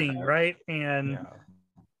car. shifting, right? And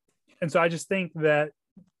Yeah. so I just think that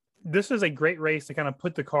this is a great race to kind of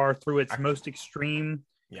put the car through its I- most extreme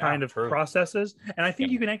Yeah, kind of true. processes. And I think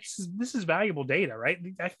Yeah. you can actually, this is valuable data, right?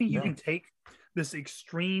 I think you Yeah. can take this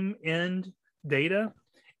extreme end data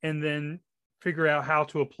and then figure out how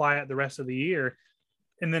to apply it the rest of the year.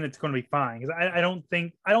 And then it's going to be fine. Because I don't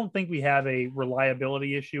think we have a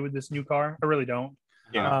reliability issue with this new car. I really don't.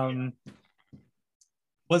 Yeah.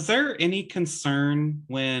 Was there any concern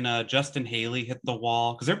when Justin Haley hit the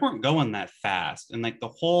wall? Because they weren't going that fast, and like the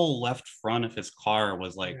whole left front of his car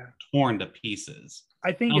was like Yeah. torn to pieces.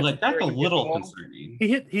 I think I was it's like, that's where a he hit the little wall. concerning.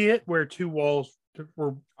 He hit where two walls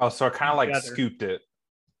were. Oh, so it kind of like Together. scooped it.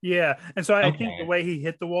 Yeah, and so I think Okay. the way he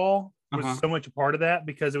hit the wall was Uh-huh. so much a part of that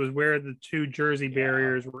because it was where the two Jersey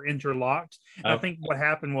barriers were interlocked. And I Okay. think what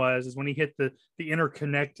happened is when he hit the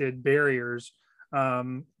interconnected barriers,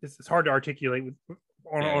 it's hard to articulate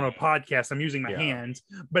on a podcast. I'm using my Yeah. hands,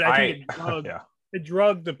 but I think yeah. it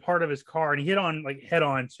drugged the part of his car, and he hit on like head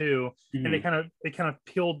on too, and Mhm. they kind of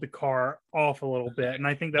peeled the car off a little bit, and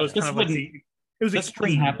I think that was This kind of like wouldn't- it was This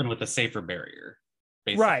extreme. wouldn't happen with a safer barrier,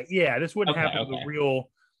 basically. Right. Yeah. This wouldn't Okay, happen okay.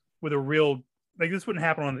 with a real like this wouldn't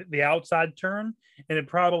happen on the outside turn, and it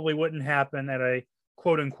probably wouldn't happen at a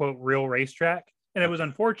quote unquote real racetrack. And it was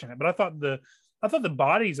unfortunate, but I thought the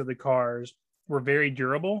bodies of the cars were very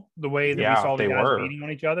durable, the way that we Yeah, saw the they guys were. beating on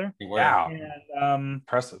each other. They were. Yeah. And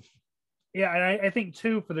Impressive. yeah, and I think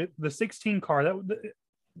too for the 16 car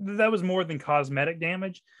that was more than cosmetic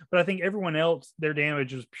damage, but I think everyone else their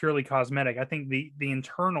damage was purely cosmetic. I think the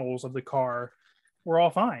internals of the car were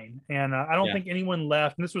all fine, and I don't Yeah. think anyone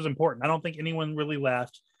left. And this was important. I don't think anyone really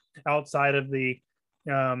left outside of the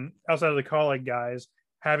colleague guys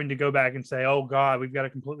having to go back and say, "Oh God, we've got to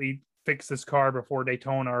completely fix this car before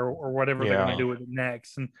Daytona or whatever they're going Yeah. to do with it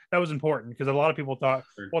next." And that was important because a lot of people thought,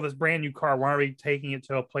 Sure. well, this brand new car, why are we taking it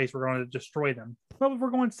to a place we're going to destroy them? Well,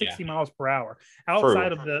 we're going 60 miles per hour.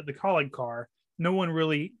 Outside of the colleague car, no one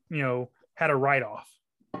really, had a write-off.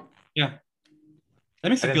 Yeah. That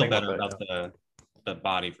makes I me didn't feel think better about about the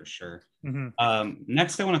body for sure. Mhm.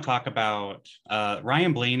 Next, I want to talk about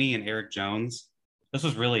Ryan Blaney and Eric Jones. This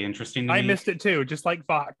was really interesting to me. I missed it too, just like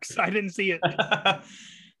Fox. I didn't see it.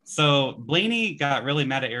 So Blaney got really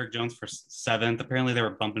mad at Eric Jones for seventh. Apparently they were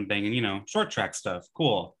bumping, banging, short track stuff.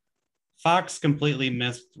 Cool. Fox completely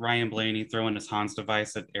missed Ryan Blaney throwing his Hans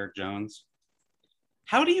device at Eric Jones.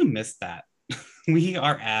 How do you miss that? We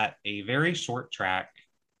are at a very short track.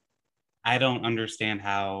 I don't understand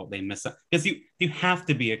how they miss it because you have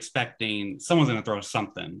to be expecting someone's going to throw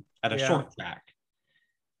something at a Yeah. short track,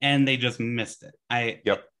 and they just missed it.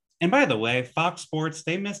 Yep. And by the way, Fox Sports,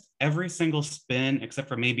 they missed every single spin except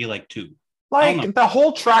for maybe like two. Like the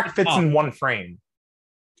whole track fits in one frame.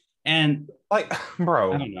 And like,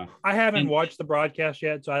 bro, I don't know. I haven't watched the broadcast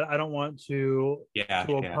yet, so I don't want to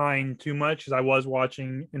opine too much because I was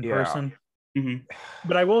watching in person. Mm-hmm.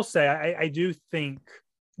 But I will say, I do think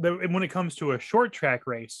that when it comes to a short track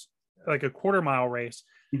race, like a quarter-mile race,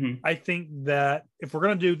 I think that if we're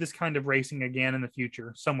going to do this kind of racing again in the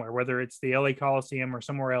future somewhere, whether it's the LA Coliseum or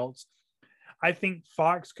somewhere else, I think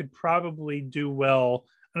Fox could probably do well.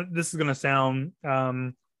 This is going to sound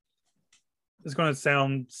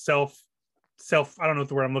self I don't know what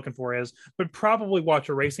the word I'm looking for is, but probably watch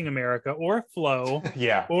a Racing America or a Flow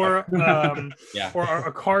or or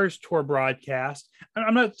a Cars Tour broadcast.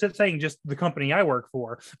 I'm not saying just the company I work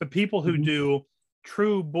for, but people who do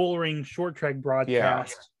true bullring short track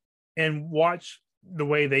broadcasts and watch the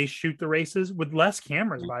way they shoot the races with less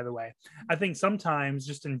cameras, by the way. I think sometimes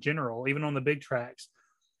just in general, even on the big tracks,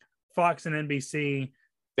 Fox and NBC,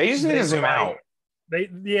 they just need to zoom out. They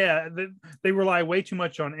rely way too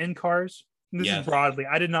much on in-cars. This is broadly.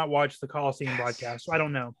 I did not watch the Coliseum broadcast, so I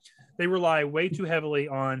don't know. They rely way too heavily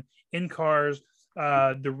on in-cars,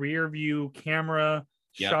 the rear view camera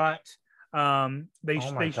shot. They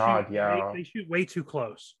shoot way too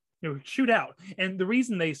close. Shoot out. And the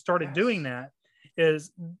reason they started doing that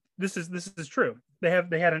is this is true. They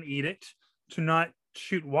had an edict to not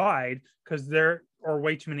shoot wide because there are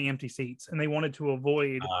way too many empty seats, and they wanted to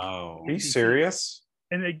avoid. Are you serious?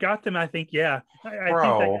 And it got them, I think, I think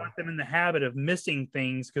that got them in the habit of missing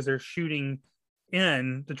things because they're shooting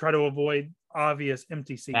in to try to avoid obvious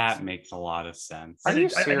empty seats. That makes a lot of sense. Are you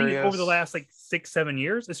serious? I think over the last 6-7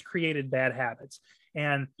 years, it's created bad habits.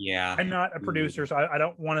 And I'm not a producer, so I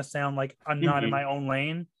don't want to sound like I'm not in my own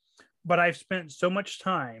lane. But I've spent so much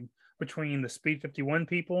time between the Speed 51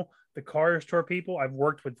 people, the Cars Tour people. I've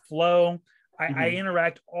worked with Flow. I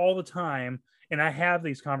interact all the time. And I have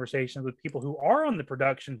these conversations with people who are on the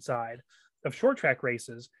production side of short track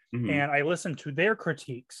races. And I listen to their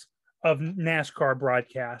critiques of NASCAR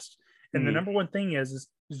broadcast. And the number one thing is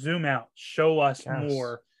zoom out, show us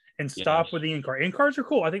more, and stop with the in-car. In-cars are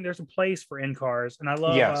cool. I think there's a place for in-cars. And I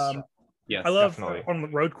love, I love definitely. On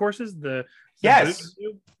road courses, the I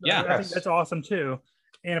think that's awesome too.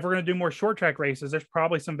 And if we're going to do more short track races, there's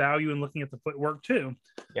probably some value in looking at the footwork too.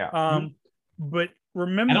 But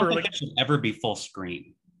remember, I don't think it should ever be full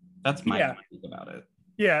screen. That's my think about it.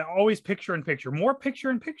 Yeah, always picture in picture. More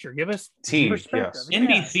picture in picture. Give us perspective. Yes.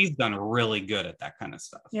 NBC's done really good at that kind of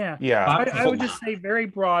stuff. Yeah. I would just say very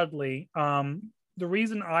broadly, the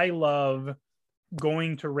reason I love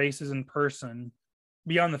going to races in person,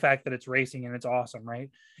 beyond the fact that it's racing and it's awesome,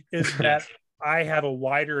 right, is that I have a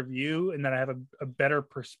wider view and that I have a better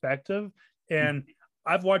perspective. And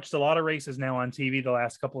I've watched a lot of races now on TV the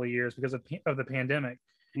last couple of years because of the pandemic.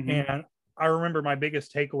 And I remember my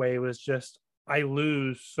biggest takeaway was just I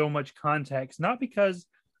lose so much context, not because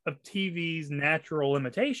of TV's natural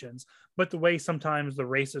limitations, but the way sometimes the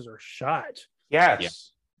races are shot.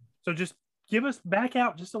 Yes. So just give us back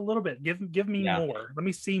out just a little bit. Give me more. Let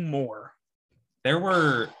me see more. There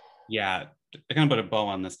were, I kind of put a bow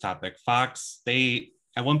on this topic. Fox,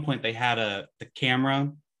 at one point they had the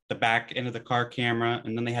camera, the back end of the car camera,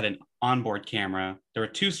 and then they had an onboard camera. There were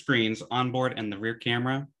two screens, onboard and the rear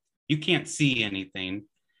camera. You can't see anything.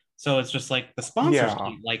 So it's just like the sponsors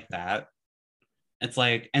don't like that. It's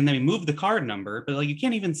like, and then we moved the car number, but like you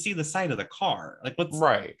can't even see the side of the car. Like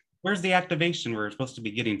where's the activation we're supposed to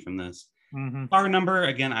be getting from this? Car number,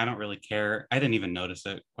 again, I don't really care. I didn't even notice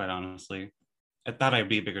it, quite honestly. I thought it'd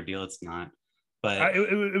be a bigger deal. It's not. But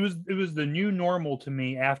it was the new normal to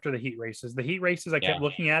me after the heat races. The heat races, I kept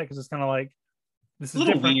looking at it because it's kind of like, this is a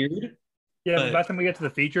little different. Weird. Yeah, but by the time we get to the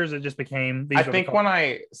features, it just became. I think when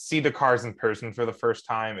I see the cars in person for the first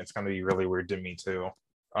time, it's going to be really weird to me too.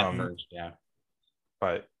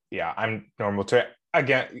 But I'm normal to it.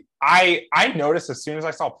 Again, I noticed as soon as I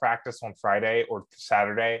saw practice on Friday or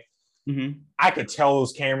Saturday, I could tell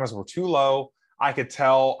those cameras were too low. I could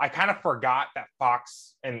tell. I kind of forgot that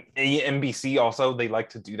Fox and NBC also, they like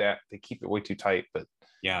to do that. They keep it way too tight, but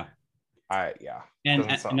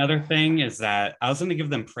And another thing is that I was going to give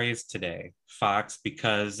them praise today, Fox,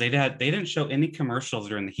 because they didn't show any commercials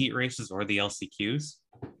during the heat races or the LCQs.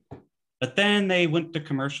 But then they went to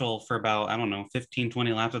commercial for about, 15,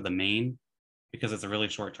 20 laps of the main because it's a really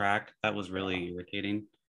short track. That was really irritating.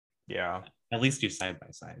 Yeah. At least do side by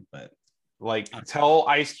side, but tell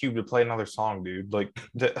Ice Cube to play another song, dude.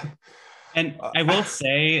 And I will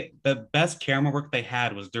say the best camera work they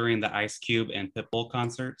had was during the Ice Cube and Pitbull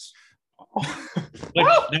concerts.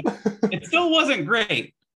 It still wasn't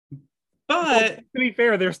great, but to be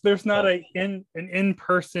fair, there's not an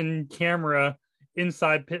in-person camera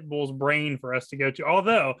inside Pitbull's brain for us to go to.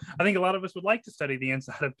 Although I think a lot of us would like to study the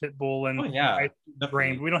inside of Pitbull and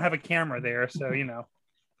brain, but we don't have a camera there, so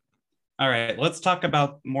All right, let's talk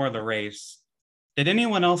about more of the race. Did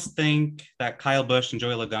anyone else think that Kyle Busch and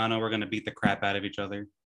Joey Logano were going to beat the crap out of each other?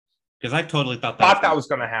 Because I totally thought that was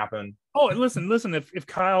going to happen. Oh, listen. If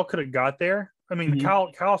Kyle could have got there, I mean,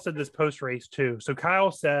 Kyle said this post race too. So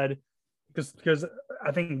Kyle said, because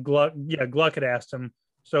I think Gluck had asked him,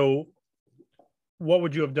 so what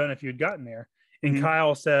would you have done if you had gotten there? And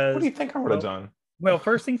Kyle says, what do you think I would have done? Well,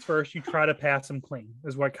 first things first, you try to pass him clean,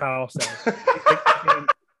 is what Kyle says.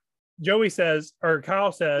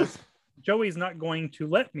 Kyle says, Joey's not going to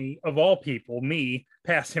let me, of all people,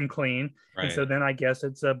 pass him clean. Right. And so then I guess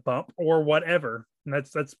it's a bump or whatever. And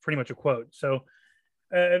that's pretty much a quote. So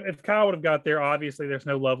if Kyle would have got there, obviously there's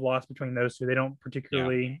no love lost between those two. They don't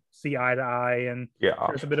particularly see eye to eye. And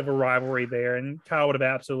there's a bit of a rivalry there. And Kyle would have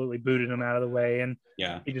absolutely booted him out of the way. And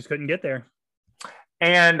he just couldn't get there.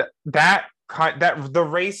 And that the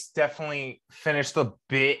race definitely finished a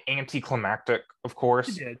bit anticlimactic, of course.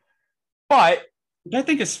 It did. But I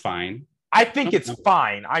think it's fine. I think it's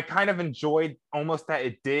fine. I kind of enjoyed almost that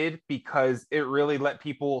it did, because it really let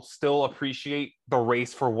people still appreciate the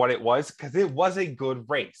race for what it was, because it was a good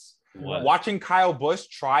race. Watching Kyle Busch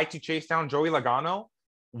try to chase down Joey Logano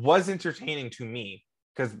was entertaining to me,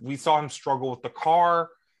 because we saw him struggle with the car.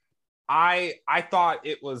 I thought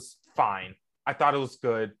it was fine. I thought it was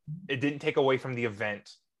good. It didn't take away from the event.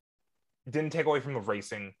 It didn't take away from the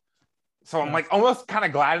racing. So I'm like almost kind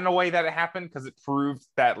of glad in a way that it happened, because it proved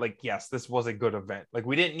that, like, yes, this was a good event. Like,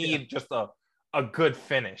 we didn't need just a good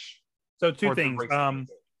finish. So two things.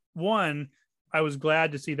 One, I was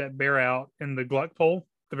glad to see that bear out in the Gluck poll,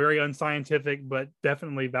 the very unscientific but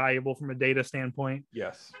definitely valuable from a data standpoint.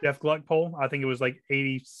 Yes. Jeff Gluck poll. I think it was like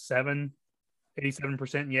 87%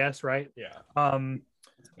 yes, right? Yeah.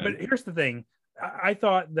 But here's the thing. I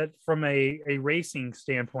thought that from a racing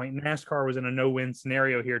standpoint, NASCAR was in a no-win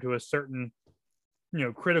scenario here to a certain,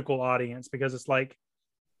 critical audience, because it's like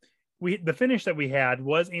the finish that we had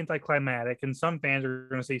was anticlimactic, and some fans are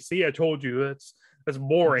going to say, "See, I told you, that's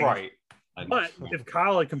boring." Right. But if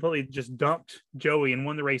Kyle had completely just dumped Joey and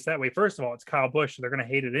won the race that way, first of all, it's Kyle Busch, so they're going to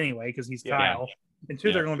hate it anyway because he's Kyle. And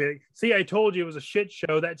two, they're going to be like, "See, I told you it was a shit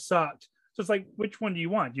show. That sucked." So it's like, which one do you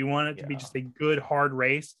want? Do you want it to be just a good, hard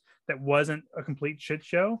race that wasn't a complete shit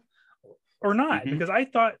show, or not? Because I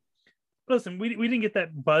thought, listen, we didn't get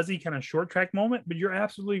that buzzy kind of short track moment, but you're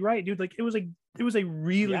absolutely right, dude. Like, it was a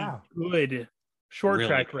really good short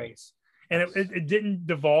track race, and it didn't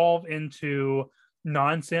devolve into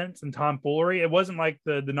nonsense and tomfoolery. It wasn't like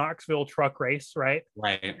the Knoxville truck race, right?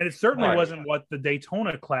 And it certainly wasn't what the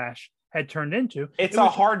Daytona Clash had turned into. It's a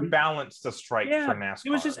hard balance to strike for NASCAR.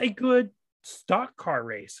 It was just a good stock car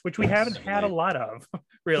race, which we haven't had a lot of,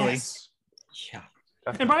 really. Yeah.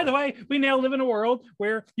 And by the way, we now live in a world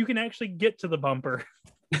where you can actually get to the bumper.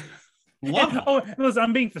 Listen,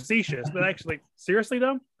 I'm being facetious, but actually, seriously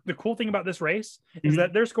though, the cool thing about this race is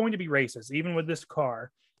that there's going to be races, even with this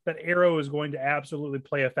car, that aero is going to absolutely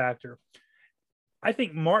play a factor. I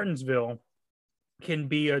think Martinsville can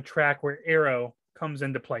be a track where aero comes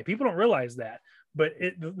into play. People don't realize that, but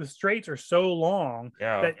the straights are so long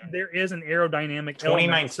that there is an aerodynamic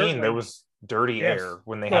 2019 there was dirty air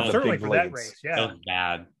when they had the big blades. That race, It was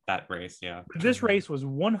bad, that race. This race was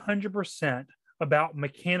 100% about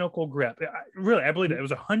mechanical grip. I believe it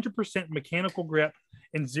was 100% mechanical grip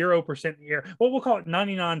and 0% air. Well, we'll call it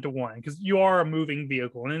 99-1, because you are a moving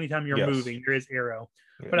vehicle, and anytime you're moving, there is aero.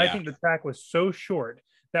 But I think the track was so short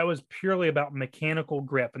that was purely about mechanical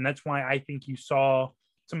grip, and that's why I think you saw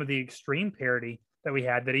some of the extreme parity that we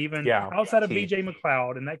had, that even outside of BJ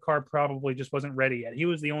McLeod, and that car probably just wasn't ready yet. He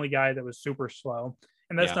was the only guy that was super slow,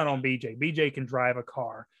 and that's not on BJ. BJ can drive a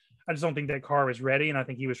car. I just don't think that car was ready, and I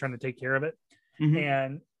think he was trying to take care of it.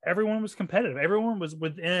 And everyone was competitive. Everyone was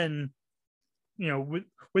within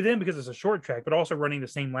because it's a short track, but also running the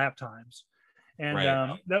same lap times.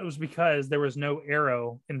 And that was because there was no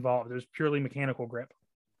aero involved. It was purely mechanical grip.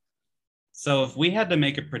 So if we had to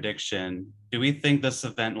make a prediction, do we think this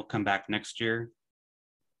event will come back next year?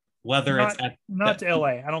 Whether not to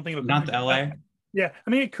LA. I don't think it'll not to LA. Yeah. I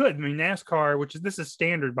mean, it could. I mean, NASCAR, this is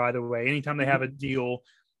standard, by the way. Anytime they have a deal,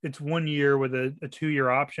 it's 1 year with a 2-year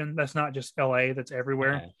option. That's not just LA, that's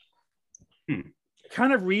everywhere.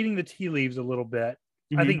 Kind of reading the tea leaves a little bit.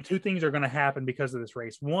 I think two things are going to happen because of this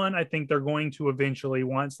race. One, I think they're going to eventually,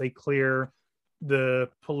 once they clear the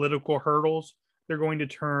political hurdles, they're going to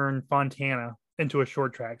turn Fontana into a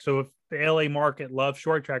short track. So if the LA market loves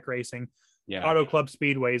short track racing, Auto Club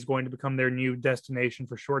Speedway is going to become their new destination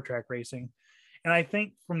for short track racing. And I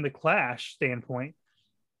think from the Clash standpoint,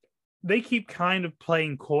 they keep kind of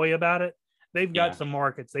playing coy about it. They've got some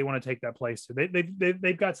markets they want to take that place to.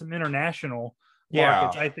 They've got some international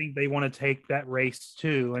markets. I think they want to take that race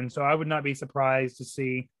too. And so I would not be surprised to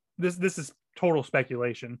see this. This is total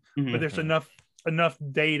speculation, but there's enough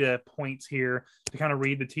data points here to kind of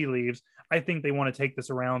read the tea leaves. I think they want to take this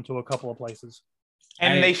around to a couple of places.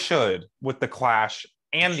 And they should with the Clash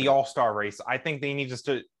and the All-Star race. I think they need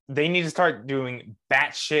to start doing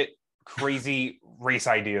batshit crazy race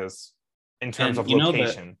ideas in terms of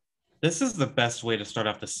location. This is the best way to start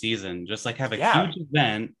off the season. Just like have a huge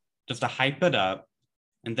event, just to hype it up,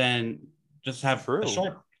 and then just have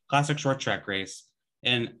a classic short track race.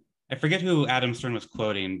 And I forget who Adam Stern was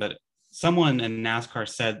quoting, but someone in NASCAR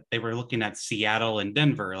said they were looking at Seattle and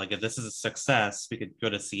Denver. Like, if this is a success, we could go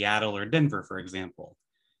to Seattle or Denver, for example.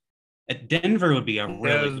 At Denver would be a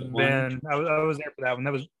really good one. I was there for that one.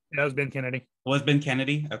 That was Ben Kennedy. Was Ben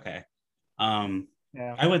Kennedy? Okay.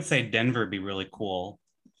 I would say Denver would be really cool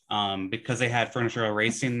because they had Furniture Row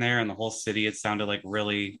Racing there, and the whole city, it sounded like,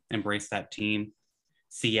 really embraced that team.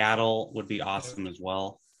 Seattle would be awesome as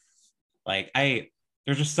well. Like,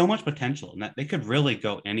 there's just so much potential, and that they could really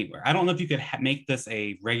go anywhere. I don't know if you could make this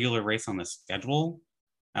a regular race on the schedule.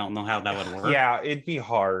 I don't know how that would work. Yeah, it'd be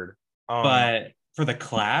hard. But for the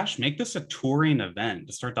Clash, make this a touring event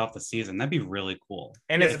to start off the season. That'd be really cool.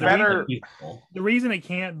 And it's better. The reason it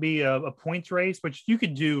can't be a points race, which you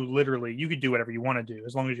could do literally, you could do whatever you want to do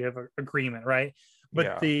as long as you have an agreement, right?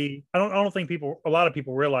 But I don't think a lot of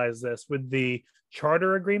people realize this. With the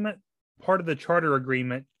charter agreement, part of the charter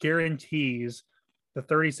agreement guarantees the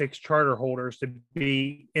 36 charter holders to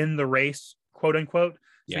be in the race, quote unquote.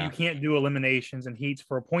 So you can't do eliminations and heats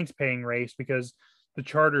for a points paying race because the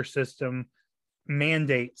charter system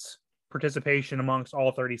mandates participation amongst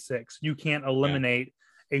all 36. You can't eliminate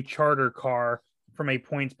a charter car from a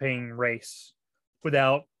points paying race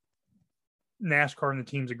without NASCAR and the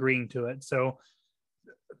teams agreeing to it. So,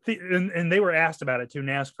 and they were asked about it too.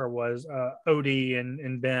 NASCAR was Odie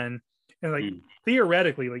and Ben. And like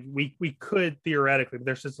theoretically, like we could theoretically, but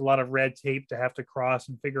there's just a lot of red tape to have to cross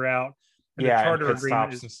and figure out. And the charter and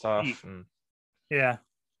agreement stops and stuff.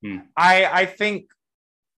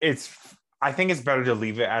 I think it's better to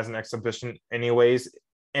leave it as an exhibition, anyways.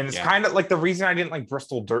 And it's kind of like the reason I didn't like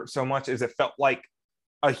Bristol Dirt so much is it felt like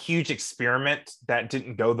a huge experiment that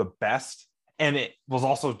didn't go the best, and it was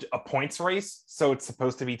also a points race, so it's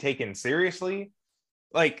supposed to be taken seriously.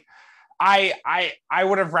 Like, I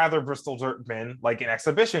would have rather Bristol Dirt been like an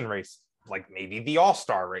exhibition race, like maybe the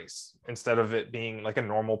All-Star race, instead of it being like a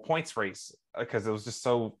normal points race, because it was just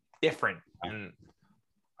so different. And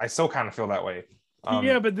I still kind of feel that way.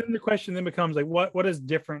 But then the question then becomes like, what does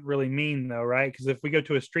different really mean though, right? Because if we go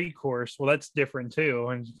to a street course, well, that's different too.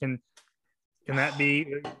 And can that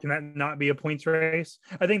not be a points race?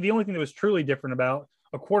 I think the only thing that was truly different about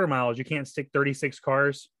a quarter mile is you can't stick 36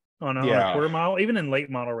 cars on a quarter mile, even in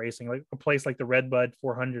late model racing, like a place like the Redbud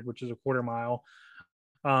 400, which is a quarter mile.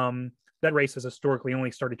 That race has historically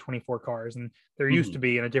only started 24 cars, and there used to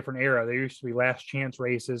be, in a different era, there used to be last chance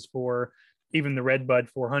races for even the Redbud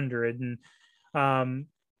 400. And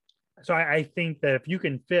so I think that if you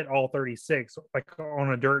can fit all 36, like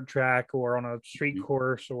on a dirt track or on a street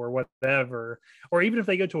course or whatever, or even if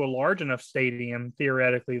they go to a large enough stadium,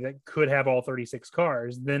 theoretically, that could have all 36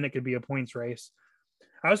 cars, then it could be a points race.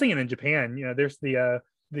 I was thinking in Japan, there's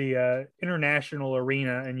the international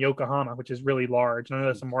arena in Yokohama, which is really large. And I know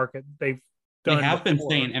that's a market they've done. They have been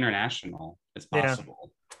saying international is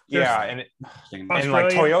possible. And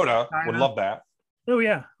like Toyota would love that. Oh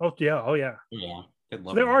yeah. Yeah.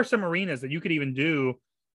 So there are some arenas that you could even do,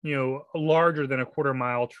 larger than a quarter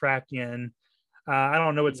mile track in. I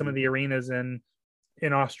don't know what some of the arenas in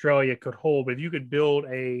Australia could hold, but if you could build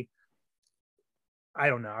I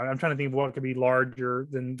don't know. I'm trying to think of what could be larger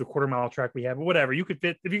than the quarter mile track we have, but whatever. You could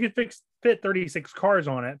fit, if you could fit 36 cars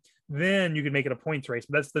on it, then you could make it a points race.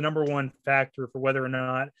 But that's the number one factor for whether or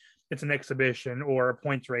not it's an exhibition or a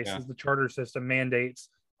points race is the charter system mandates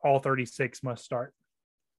all 36 must start.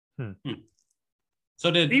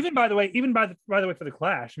 So even by the way for the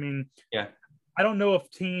Clash, I mean, I don't know if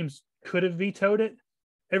teams could have vetoed it.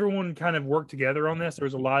 Everyone kind of worked together on this. There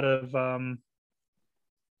was a lot of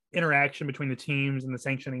interaction between the teams and the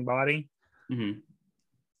sanctioning body,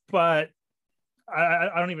 but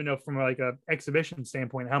I don't even know from like a exhibition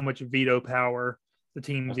standpoint how much veto power the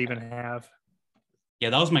teams even have. Yeah,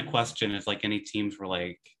 that was my question. If like any teams were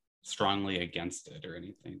like strongly against it or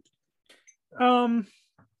anything.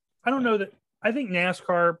 I don't know that. I think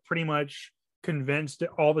NASCAR pretty much convinced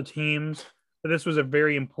all the teams that this was a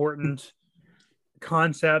very important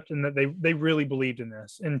concept, and that they really believed in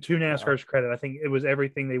this. And to NASCAR's credit, I think it was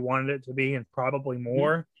everything they wanted it to be and probably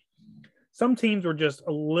more. Some teams were just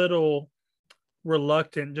a little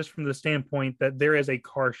reluctant just from the standpoint that there is a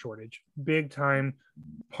car shortage, big time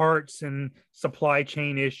parts and supply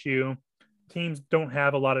chain issue. Teams don't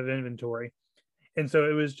have a lot of inventory. And so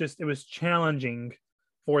it was challenging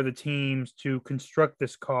for the teams to construct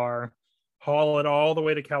this car, haul it all the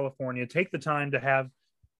way to California, take the time to have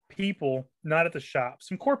people not at the shop,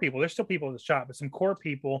 some core people, there's still people at the shop, but some core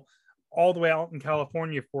people all the way out in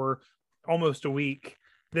California for almost a week,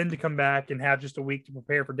 then to come back and have just a week to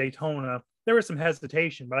prepare for Daytona. There was some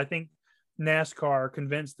hesitation, but I think NASCAR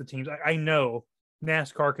convinced the teams. I know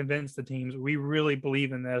NASCAR convinced the teams, we really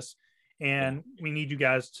believe in this, and we need you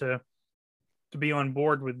guys to be on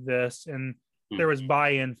board with this. And there was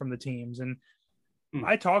buy-in from the teams. And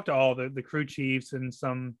I talked to all the crew chiefs and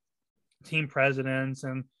some team presidents,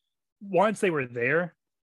 and once they were there,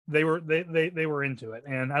 they were into it.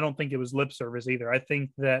 And I don't think it was lip service either. I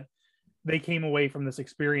think that they came away from this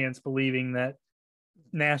experience believing that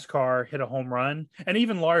NASCAR hit a home run. And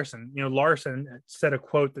even Larson said a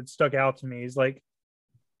quote that stuck out to me. He's like,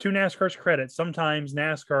 to NASCAR's credit, sometimes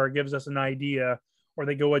NASCAR gives us an idea or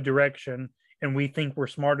they go a direction and we think we're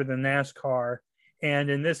smarter than NASCAR. And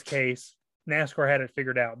in this case, NASCAR had it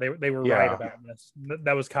figured out. They were right about this.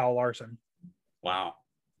 That was Kyle Larson. Wow.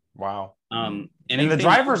 And the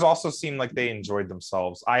drivers also seemed like they enjoyed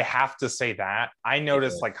themselves. I have to say that. I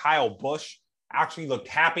noticed like Kyle Busch actually looked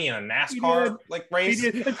happy in a NASCAR race.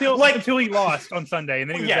 He did until he lost on Sunday, and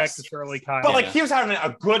then he was back to Shirley Kyle. But he was having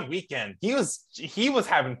a good weekend. He was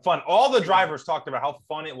having fun. All the drivers talked about how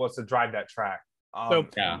fun it was to drive that track.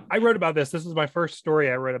 I wrote about this. This is my first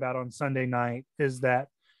story I wrote about on Sunday night, is that,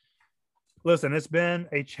 listen, it's been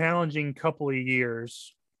a challenging couple of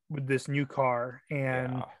years with this new car,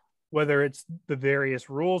 and whether it's the various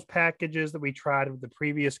rules packages that we tried with the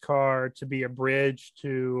previous car to be a bridge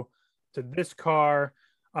to this car,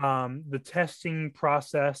 the testing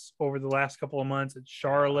process over the last couple of months at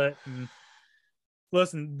Charlotte. And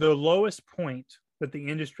listen, the lowest point that the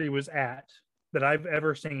industry was at that I've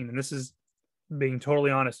ever seen, and this is being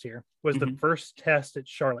totally honest here, was the first test at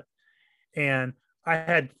Charlotte. And I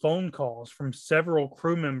had phone calls from several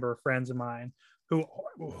crew member friends of mine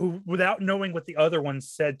who without knowing what the other one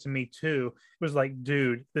said to me too, was like,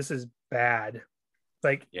 dude, this is bad.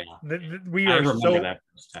 Like, we are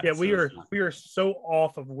so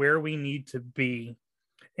off of where we need to be.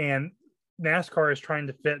 And NASCAR is trying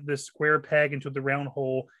to fit this square peg into the round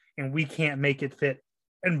hole, and we can't make it fit.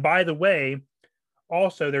 And by the way,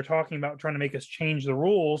 also, they're talking about trying to make us change the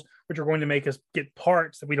rules, which are going to make us get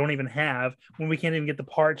parts that we don't even have when we can't even get the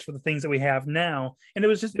parts for the things that we have now. And it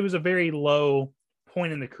was a very low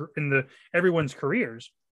point in the everyone's careers.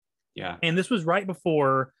 Yeah. And this was right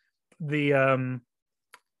before the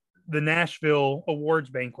Nashville awards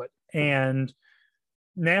banquet, and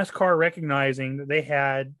NASCAR, recognizing that they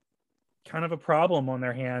had kind of a problem on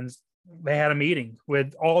their hands, they had a meeting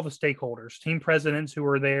with all the stakeholders, team presidents who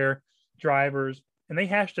were there, drivers, and they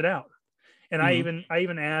hashed it out. And I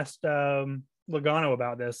even asked Logano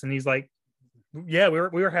about this, and he's like, yeah, we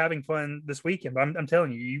were having fun this weekend, but I'm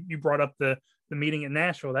telling you brought up the meeting at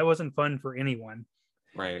Nashville. That wasn't fun for anyone.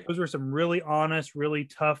 Right. Those were some really honest, really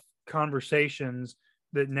tough conversations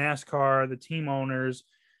that NASCAR, the team owners,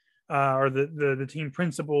 or the team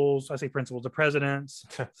principals, I say principals, the presidents,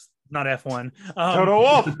 not F1. Toto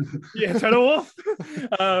Wolff. Yeah, Toto Wolff.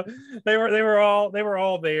 They were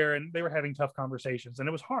all there, and they were having tough conversations, and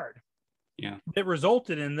it was hard. Yeah. It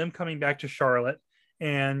resulted in them coming back to Charlotte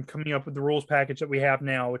and coming up with the rules package that we have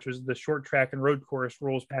now, which was the short track and road course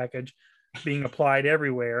rules package being applied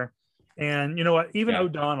everywhere. And you know what? Even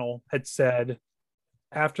O'Donnell had said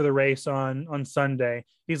after the race on Sunday,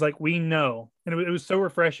 he's like, we know. And it was so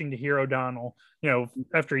refreshing to hear O'Donnell,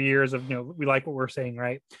 after years of, we like what we're saying,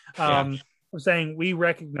 right? Saying we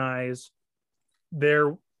recognize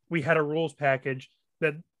we had a rules package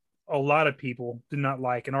that a lot of people did not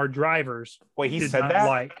like, and our drivers did not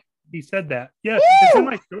like. He said that. Yeah, Woo! It's in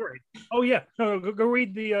my story. Oh yeah. No, go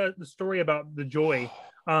read the story about the joy.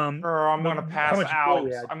 I'm going to pass out.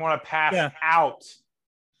 I'm going to pass out.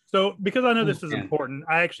 So, because I know this is important,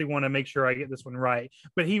 I actually want to make sure I get this one right.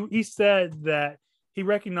 But he said that he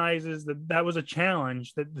recognizes that was a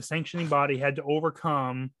challenge that the sanctioning body had to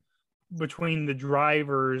overcome between the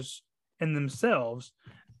drivers and themselves.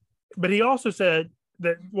 But he also said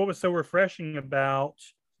that what was so refreshing about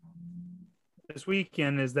this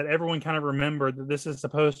weekend is that everyone kind of remembered that this is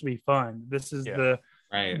supposed to be fun. This is the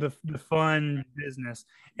fun business.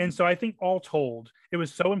 And so I think all told, it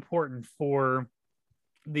was so important for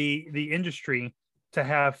the industry to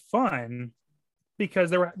have fun because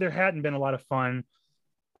there hadn't been a lot of fun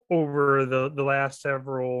over the last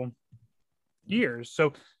several years.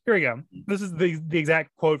 So here we go. This is the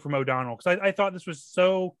exact quote from O'Donnell, because I thought this was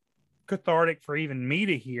so cathartic for even me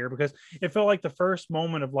to hear, because it felt like the first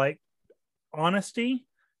moment of like honesty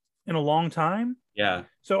in a long time. Yeah.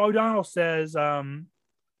 So O'Donnell says, there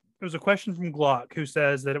was a question from Glock, who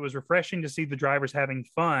says that it was refreshing to see the drivers having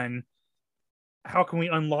fun. How can we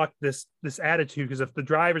unlock this attitude? Because if the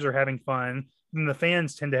drivers are having fun, then the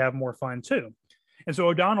fans tend to have more fun too. And so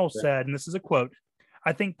O'Donnell said, and this is a quote,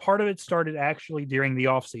 "I think part of it started actually during the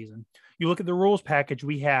off season. You look at the rules package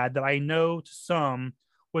we had that I know to some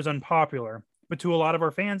was unpopular, but to a lot of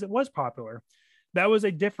our fans, it was popular. That was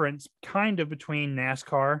a difference kind of between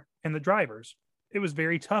NASCAR and the drivers. It was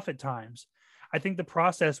very tough at times. I think the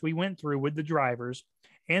process we went through with the drivers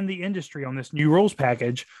and the industry on this new rules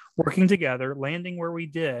package, working together, landing where we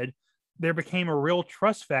did, there became a real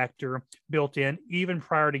trust factor built in even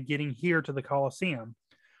prior to getting here to the Coliseum.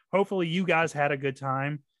 Hopefully you guys had a good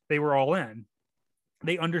time. They were all in.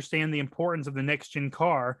 They understand the importance of the next gen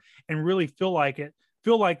car and really feel like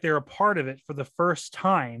they're a part of it for the first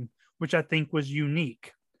time, which I think was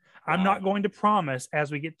unique. Wow. I'm not going to promise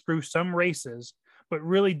as we get through some races, but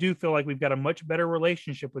really do feel like we've got a much better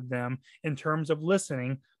relationship with them in terms of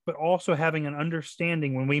listening, but also having an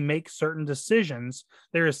understanding when we make certain decisions,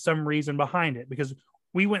 there is some reason behind it. Because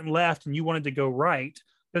we went left and you wanted to go right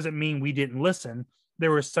doesn't mean we didn't listen.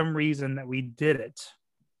 There was some reason that we did it."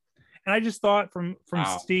 And I just thought from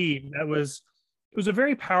wow. Steve, it was a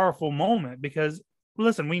very powerful moment, because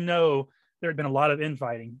listen, we know there had been a lot of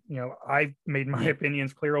infighting. You know, I've made my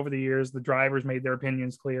opinions clear over the years. The drivers made their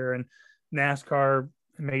opinions clear, and NASCAR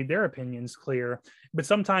made their opinions clear. But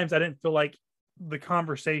sometimes I didn't feel like the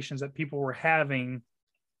conversations that people were having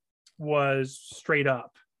was straight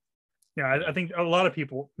up. You know, I think a lot of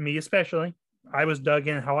people, me especially, I was dug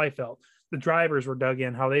in how I felt. The drivers were dug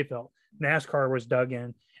in how they felt. NASCAR was dug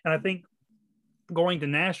in. And I think going to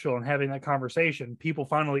Nashville and having that conversation, people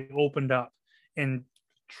finally opened up and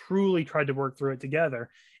truly tried to work through it together.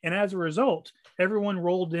 And as a result, everyone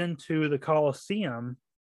rolled into the Coliseum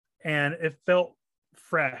and it felt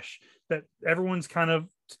fresh, that everyone's kind of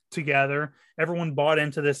together. Everyone bought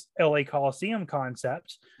into this LA Coliseum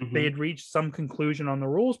concept. Mm-hmm. They had reached some conclusion on the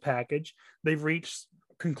rules package. They've reached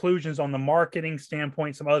conclusions on the marketing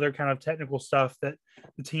standpoint, some other kind of technical stuff that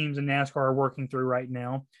the teams in NASCAR are working through right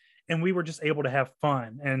now. And we were just able to have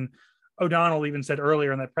fun. And O'Donnell even said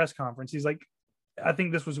earlier in that press conference, he's like, I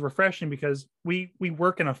think this was refreshing because we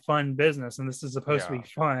work in a fun business and this is supposed to be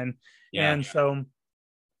fun. Yeah. And so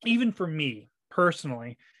even for me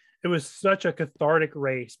personally, it was such a cathartic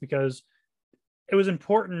race, because it was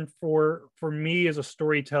important for me as a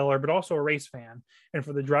storyteller, but also a race fan, and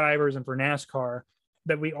for the drivers and for NASCAR,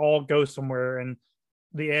 that we all go somewhere and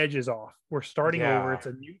the edge is off. We're starting over. It's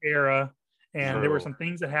a new era. And there were some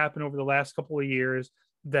things that happened over the last couple of years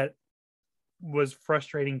that was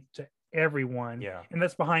frustrating to everyone. Yeah. And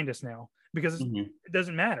that's behind us now, because it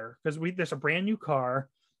doesn't matter, because there's a brand new car,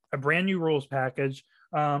 a brand new rules package,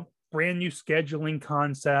 brand new scheduling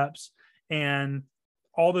concepts, and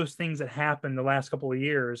all those things that happened the last couple of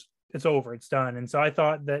years. It's over. It's done. And so I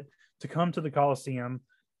thought that to come to the Coliseum,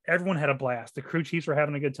 everyone had a blast. The crew chiefs were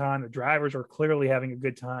having a good time. The drivers are clearly having a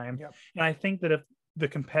good time. Yep. And I think that if the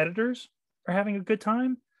competitors are having a good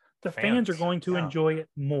time, the fans are going to enjoy it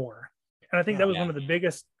more. And I think that was one of the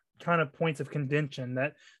biggest kind of points of contention,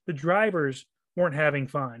 that the drivers weren't having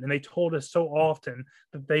fun. And they told us so often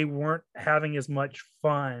that they weren't having as much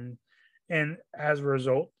fun. And as a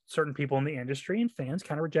result, certain people in the industry and fans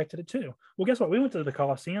kind of rejected it too. Well, guess what? We went to the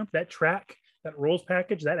Coliseum, that track, that rules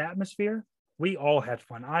package, that atmosphere. We all had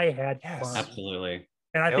fun. I had fun. Absolutely.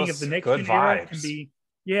 And I think if the next gen era can be,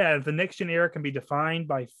 if the next gen era can be defined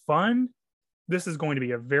by fun, this is going to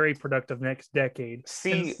be a very productive next decade.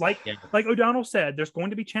 See, like O'Donnell said, there's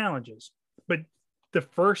going to be challenges, but the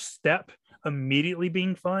first step immediately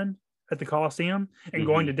being fun at the Coliseum and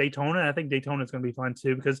going to Daytona, and I think Daytona is going to be fun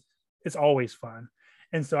too, because it's always fun.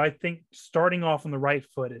 And so I think starting off on the right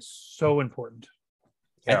foot is so important.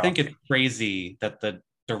 I think it's crazy that the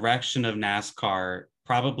direction of NASCAR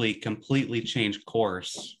probably completely changed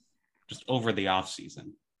course just over the off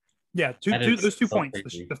season. Yeah, those 2 points.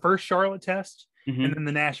 The first Charlotte test and then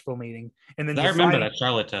the Nashville meeting. And then I remember that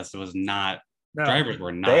Charlotte test was not, drivers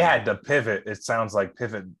were not. They had to pivot. It sounds like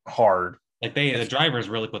pivot hard. Like the drivers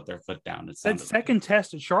really put their foot down. That second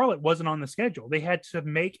test at Charlotte wasn't on the schedule. They had to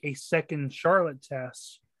make a second Charlotte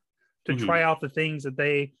test to try out the things that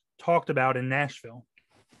they talked about in Nashville.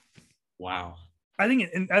 Wow. I think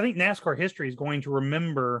NASCAR history is going to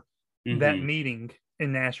remember that meeting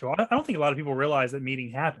in Nashville. I don't think a lot of people realize that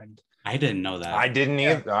meeting happened. I didn't know that. I didn't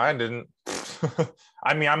either. I didn't.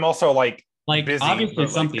 I mean, I'm also like busy, obviously but,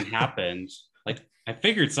 something happened. Like I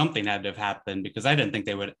figured something had to have happened because I didn't think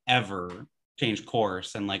they would ever change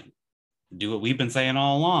course and like do what we've been saying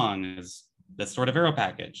all along is this sort of aero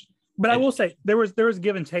package. But I will say there was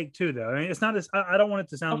give and take too, though. I mean, it's not as I don't want it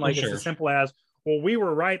to sound like it's as simple as, well, we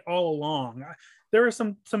were right all along. There are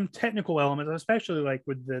some technical elements, especially like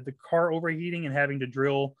with the car overheating and having to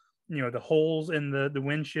drill, the holes in the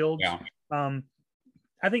windshields. Yeah.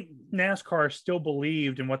 I think NASCAR still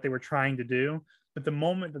believed in what they were trying to do, but the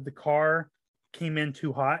moment that the car came in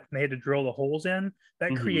too hot and they had to drill the holes in,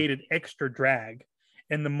 that created extra drag.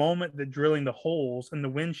 And the moment that drilling the holes in the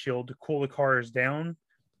windshield to cool the cars down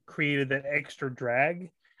created that extra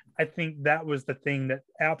drag, I think that was the thing that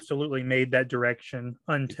absolutely made that direction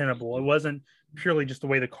untenable. It wasn't purely just the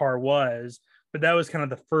way the car was, but that was kind of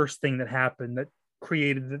the first thing that happened that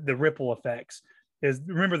created the ripple effects. Is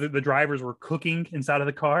remember the drivers were cooking inside of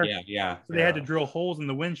the car. Yeah. So they had to drill holes in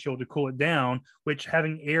the windshield to cool it down, which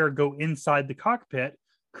having air go inside the cockpit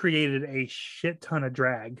created a shit ton of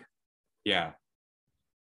drag. Yeah.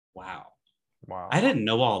 Wow. Wow. I didn't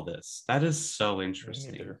know all this. That is so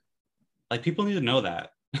interesting. Like people need to know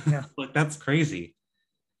that. Yeah. Like that's crazy.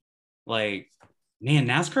 Like, man,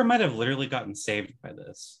 NASCAR might have literally gotten saved by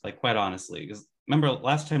this. Like, quite honestly, because remember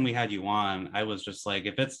last time we had you on, I was just like,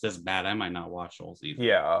 if it's this bad, I might not watch whole season.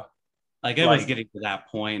 Yeah. Like it was getting to that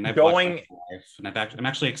point. I've watched my life, and I'm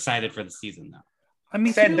actually excited for the season now. I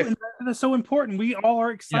mean, and that's so important. We all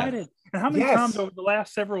are excited. Yeah. And how many times over the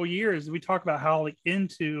last several years we talk about how like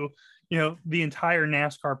into the entire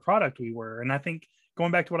NASCAR product we were, and I think.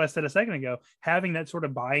 Going back to what I said a second ago, having that sort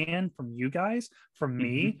of buy-in from you guys, from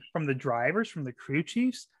me, from the drivers, from the crew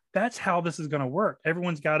chiefs, that's how this is going to work.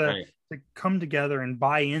 Everyone's got to come together and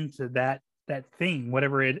buy into that thing,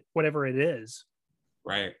 whatever it is.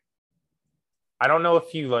 Right. I don't know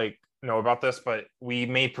if you know about this, but we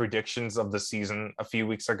made predictions of the season a few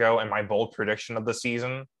weeks ago, and my bold prediction of the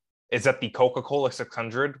season is that the Coca-Cola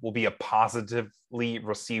 600 will be a positively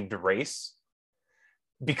received race.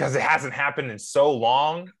 Because it hasn't happened in so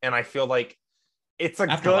long, and I feel like it's a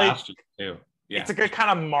it's a good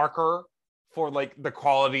kind of marker for like the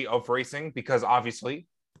quality of racing, because obviously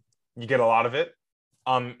you get a lot of it.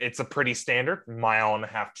 It's a pretty standard 1.5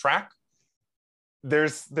 mile track.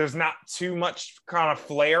 There's not too much kind of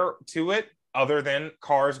flair to it other than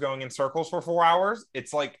cars going in circles for 4 hours.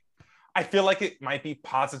 It's like I feel like it might be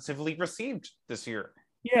positively received this year.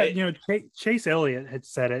 Yeah, Chase Elliott had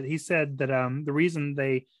said it. He said that the reason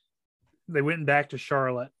they went back to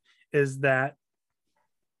Charlotte is that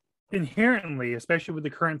inherently, especially with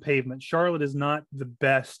the current pavement, Charlotte is not the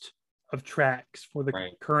best of tracks for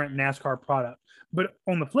the current NASCAR product. But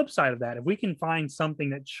on the flip side of that, if we can find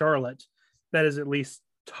something at Charlotte that is at least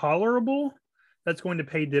tolerable, that's going to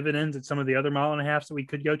pay dividends at some of the other 1.5 miles that we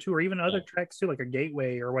could go to, or even other tracks too, like a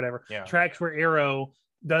Gateway or whatever. Yeah. Tracks where aero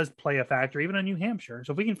does play a factor, even in New Hampshire.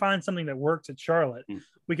 So if we can find something that works at Charlotte,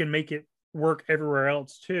 we can make it work everywhere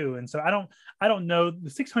else too. And so I don't know. The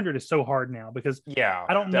 600 is so hard now because I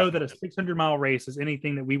don't know that a 600-mile race is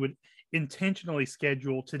anything that we would intentionally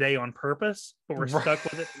schedule today on purpose, but we're stuck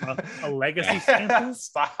with it from a legacy standpoint.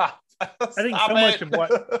 I think so much of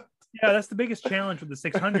what that's the biggest challenge with the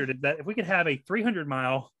 600 is that if we could have a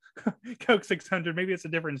 300-mile Coke 600, maybe it's a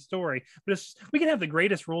different story, but we can have the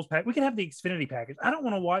greatest rules pack. We can have the Xfinity package. I don't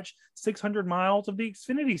want to watch 600 miles of the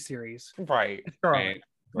Xfinity series. Right.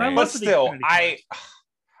 But still, I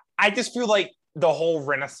just feel like the whole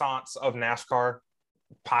renaissance of NASCAR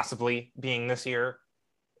possibly being this year,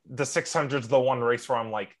 the 600's the one race where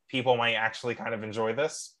I'm like, people might actually kind of enjoy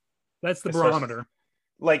this. That's the barometer.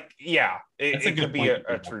 Like, it could be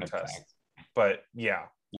a true test. But yeah.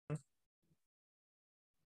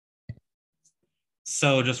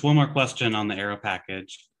 So just one more question on the aero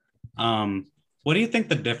package. What do you think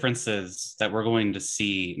the difference is that we're going to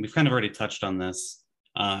see? We've kind of already touched on this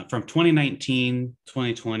from 2019,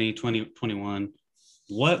 2020, 2021.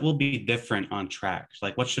 What will be different on track?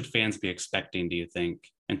 Like what should fans be expecting, do you think,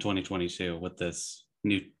 in 2022 with the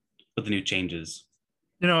new changes?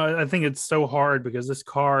 I think it's so hard because this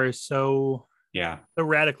car is so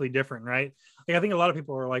radically different, right? Like I think a lot of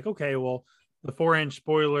people are like, okay, well, the 4-inch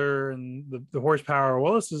spoiler and the horsepower,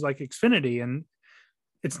 well, this is like Xfinity, and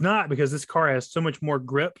it's not, because this car has so much more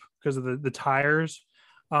grip because of the tires.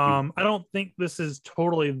 I don't think this is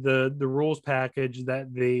totally the rules package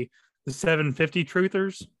that the 750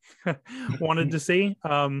 truthers wanted to see.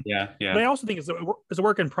 But I also think it's a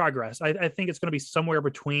work in progress. I think it's going to be somewhere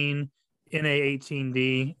between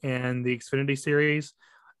NA18D and the Xfinity series.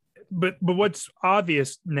 but what's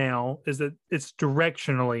obvious now is that it's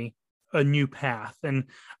directionally a new path, and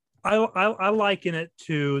I liken it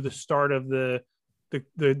to the start of the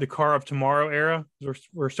car of tomorrow era.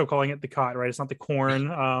 We're still calling it the cot, right? It's not the corn.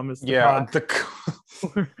 It's the cot.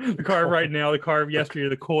 The car right now, the car of yesterday,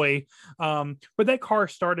 the koi. But that car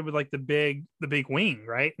started with like the big wing,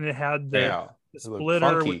 right? And it had the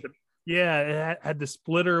splitter with it had the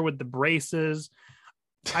splitter with the braces.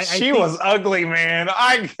 She was ugly, man.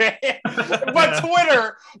 I can't. But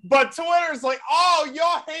Twitter's like, oh,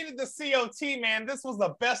 y'all hated the COT, man. This was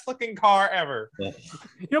the best looking car ever.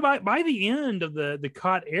 By the end of the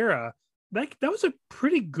COT era, that was a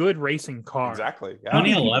pretty good racing car. Exactly. Yeah.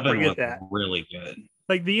 2011 was really good.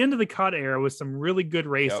 Like the end of the COT era was some really good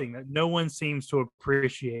racing that no one seems to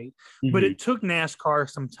appreciate. Mm-hmm. But it took NASCAR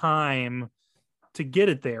some time to get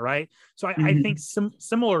it there, right? So I think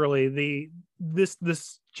similarly,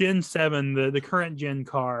 this Gen 7, the current Gen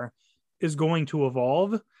car, is going to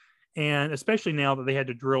evolve, and especially now that they had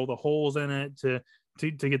to drill the holes in it to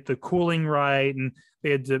get the cooling right, and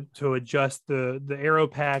they had to adjust the aero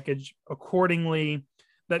package accordingly.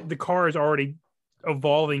 That the car is already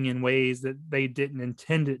evolving in ways that they didn't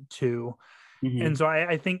intend it to, and so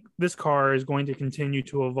I think this car is going to continue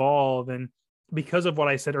to evolve. And because of what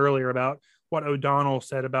I said earlier about what O'Donnell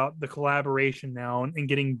said about the collaboration now and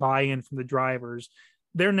getting buy-in from the drivers,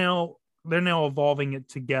 they're now evolving it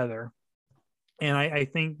together. And I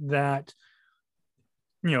think that,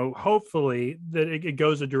 hopefully that it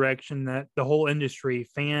goes a direction that the whole industry,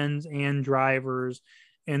 fans and drivers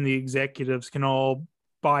and the executives, can all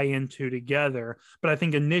buy into together. But I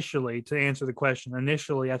think initially, to answer the question,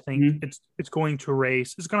 I think it's going to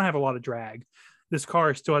race. It's going to have a lot of drag. This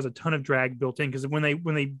car still has a ton of drag built in, because when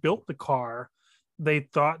they built the car, they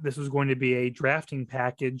thought this was going to be a drafting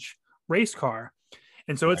package race car.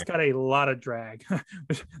 And so it's got a lot of drag.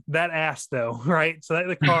 That ass, though, right? So that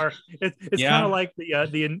the car, it's kind of like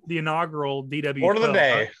the inaugural DW12. Order of the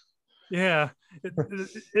day. Right? Yeah,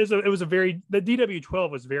 it was a very, the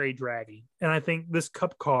DW12 was very draggy, and I think this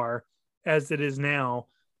Cup car, as it is now,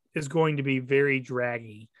 is going to be very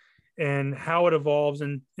draggy. And how it evolves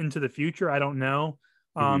into the future, I don't know.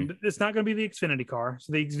 It's not going to be the Xfinity car.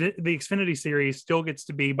 So the Xfinity series still gets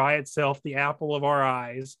to be by itself the apple of our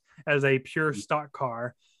eyes as a pure stock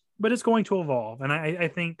car, but it's going to evolve. And I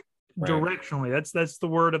think directionally, that's the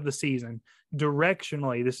word of the season.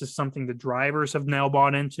 Directionally, this is something the drivers have now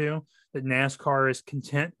bought into, that NASCAR is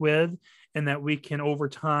content with, and that we can over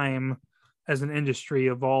time as an industry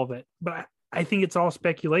evolve it. But I think it's all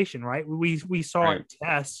speculation, right? We saw it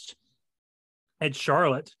test at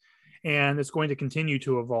Charlotte, and it's going to continue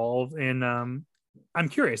to evolve. And I'm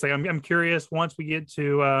curious. Like I'm curious once we get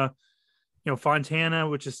to Fontana,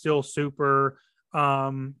 which is still super.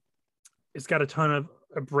 It's got a ton of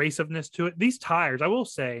abrasiveness to it. These tires, I will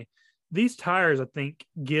say, I think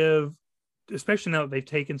give, especially now that they've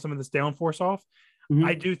taken some of this downforce off,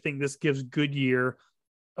 I do think this gives Goodyear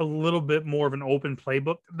a little bit more of an open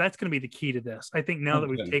playbook. That's going to be the key to this. I think now that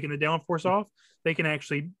we've taken the downforce off, they can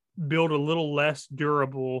actually build a little less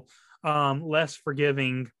durable, less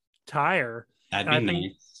forgiving tire. That'd be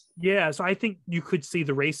nice. Yeah, so I think you could see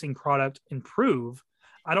the racing product improve.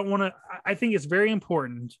 I think it's very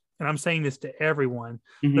important, and I'm saying this to everyone,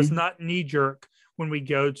 let's not knee jerk when we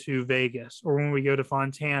go to Vegas or when we go to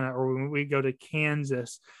Fontana or when we go to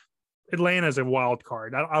Kansas. Atlanta's a wild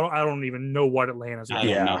card. I don't even know what Atlanta's.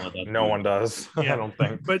 No one does. Yeah. I don't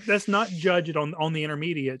think. But let's not judge it on the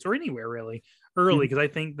intermediates or anywhere really early, because I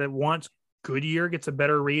think that once Goodyear gets a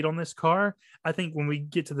better read on this car, I think when we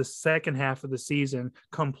get to the second half of the season,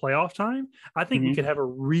 come playoff time, I think we could have a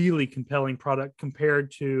really compelling product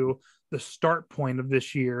compared to the start point of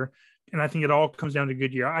this year. And I think it all comes down to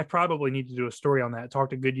Goodyear. I probably need to do a story on that, talk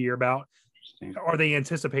to Goodyear about, are they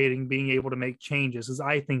anticipating being able to make changes? As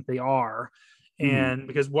I think they are. And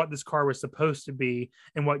because what this car was supposed to be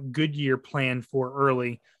and what Goodyear planned for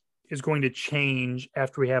early is going to change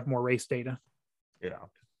after we have more race data. Yeah.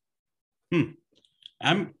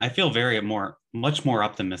 I feel much more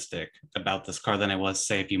optimistic about this car than I was,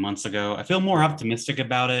 say, a few months ago. I feel more optimistic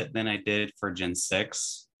about it than I did for Gen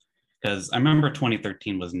 6, because I remember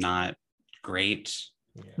 2013 was not great.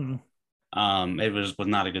 Yeah. It was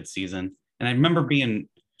not a good season. And I remember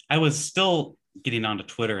I was still getting onto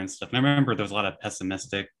Twitter and stuff. And I remember there was a lot of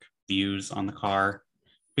pessimistic views on the car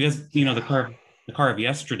because, the car of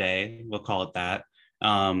yesterday, we'll call it that.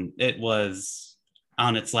 It was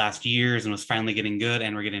on its last years and was finally getting good,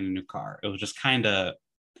 and we're getting a new car. It was just kind of,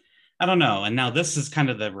 I don't know. And now this is kind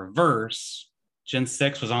of the reverse. Gen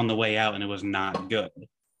 6 was on the way out and it was not good.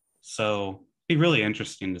 So it'd be really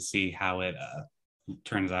interesting to see how it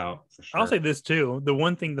turns out. For sure. I'll say this too. The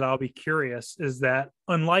one thing that I'll be curious is that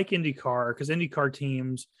unlike IndyCar, because IndyCar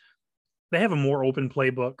teams, they have a more open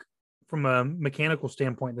playbook from a mechanical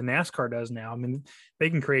standpoint than NASCAR does now. I mean, they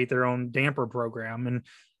can create their own damper program, and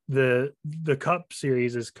the Cup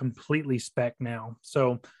Series is completely spec now.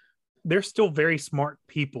 So they're still very smart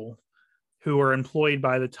people who are employed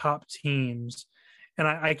by the top teams. And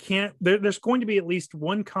I can't, there's going to be at least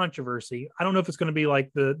one controversy. I don't know if it's going to be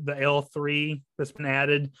like the L3 that's been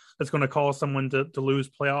added that's going to cause someone to lose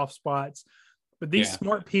playoff spots. But these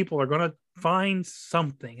smart people are going to find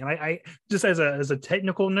something. And I just as a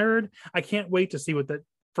technical nerd, I can't wait to see what the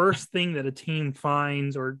first thing that a team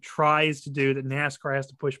finds or tries to do that NASCAR has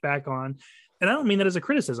to push back on. And I don't mean that as a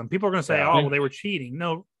criticism. People are going to say, oh, well, they were cheating.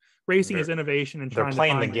 No, racing is innovation and they're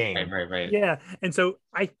playing the game. Right. Yeah. And so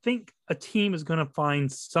I think a team is going to find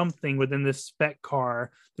something within this spec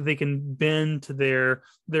car that they can bend to their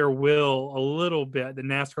will a little bit that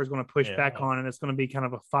NASCAR is going to push back on, and it's going to be kind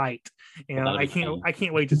of a fight. And I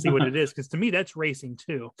can't wait to see what it is, because to me that's racing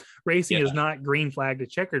too. Racing is not green flag to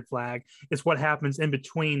checkered flag. It's what happens in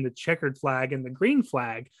between the checkered flag and the green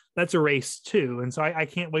flag. That's a race too. And so I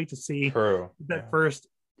can't wait to see that first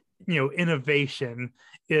innovation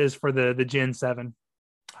is for the Gen 7.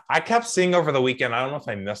 I kept seeing over the weekend, I don't know if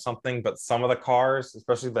I missed something, but some of the cars,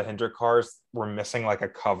 especially the Hendrick cars, were missing like a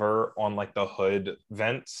cover on like the hood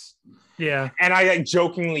vents. Yeah. And I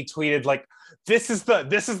jokingly tweeted like, this is the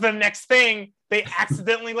next thing. They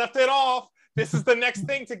accidentally left it off. This is the next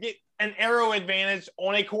thing to get an aero advantage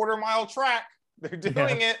on a quarter-mile track. They're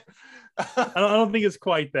doing it. I don't think it's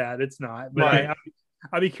quite that. It's not. But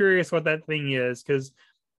I'd be curious what that thing is, because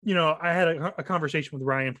I had a conversation with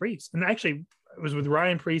Ryan Preece, and actually it was with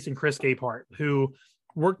Ryan Preece and Chris Gapehart, who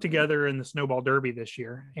worked together in the Snowball Derby this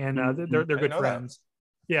year, and they're good friends.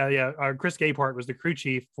 That. Yeah. Chris Gapehart was the crew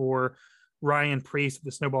chief for Ryan Preece at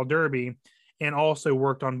the Snowball Derby, and also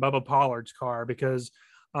worked on Bubba Pollard's car, because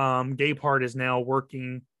Gapehart is now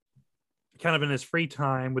working kind of in his free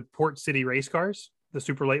time with Port City Race Cars, the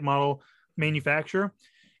super late model manufacturer,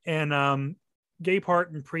 and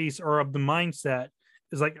Gapehart and Preece are of the mindset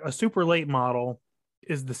is like a super late model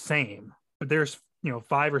is the same, but there's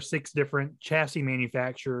 5 or 6 different chassis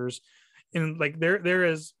manufacturers, and like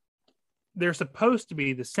they're supposed to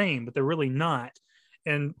be the same, but they're really not.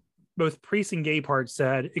 And both Preece and Gapehart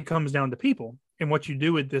said it comes down to people and what you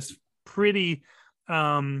do with this pretty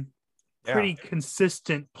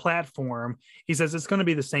consistent platform. He says it's going to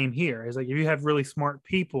be the same here. He's like, if you have really smart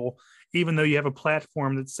people, even though you have a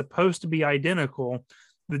platform that's supposed to be identical,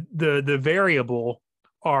 the variable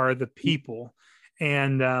are the people.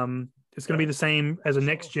 And it's going to be the same as a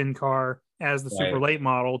next gen car as the super late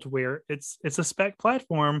model, to where it's a spec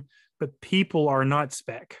platform, but people are not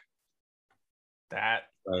spec. That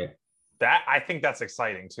I think that's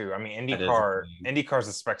exciting too. I mean, IndyCar's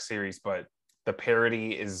a spec series, but the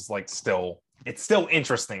parity is like it's still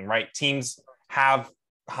interesting, right? Teams have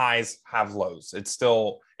highs, have lows.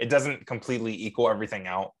 It doesn't completely equal everything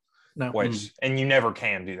out. No. And you never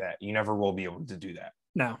can do that. You never will be able to do that.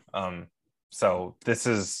 No. So this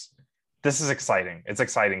is exciting. It's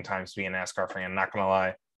exciting times to be a NASCAR fan, not gonna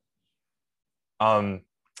lie.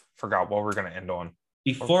 Forgot what we're gonna end on.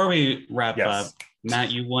 Before we wrap up,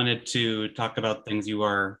 Matt, you wanted to talk about things you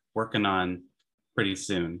are working on pretty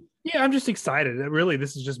soon. Yeah, I'm just excited. Really,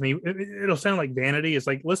 this is just me. It'll sound like vanity. It's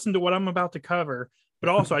like, listen to what I'm about to cover. But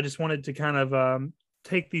also, I just wanted to kind of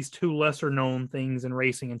take these 2 lesser known things in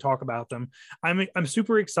racing and talk about them. I'm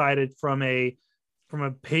super excited from a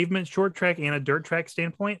pavement short track and a dirt track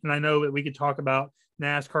standpoint. And I know that we could talk about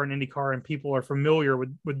NASCAR and IndyCar, and people are familiar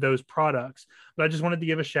with those products. But I just wanted to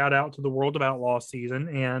give a shout out to the World of Outlaw season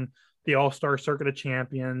and the All-Star Circuit of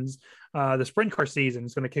Champions. The sprint car season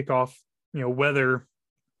is going to kick off, weather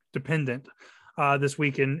dependent, this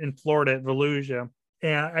week in Florida at Volusia.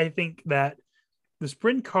 And I think that the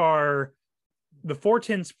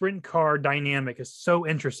 410 sprint car dynamic is so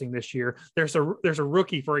interesting this year. There's a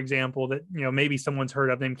rookie, for example, that maybe someone's heard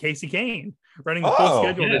of, named Casey Kane, running the full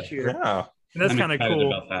schedule this year. Yeah. And that's kind of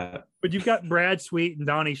cool. About that. But you've got Brad Sweet and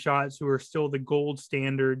Donnie Schatz, who are still the gold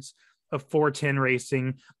standards of 410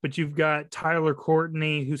 racing. But you've got Tyler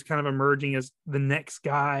Courtney, who's kind of emerging as the next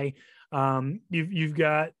guy. You've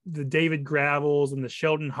got the David Gravels and the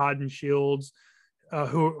Sheldon Hodenshields,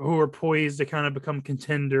 who are poised to kind of become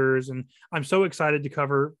contenders. And I'm so excited to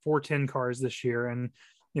cover 410 cars this year. And,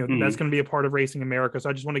 that's going to be a part of Racing America. So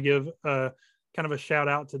I just want to give kind of a shout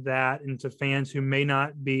out to that, and to fans who may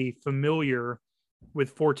not be familiar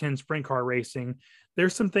with 410 sprint car racing.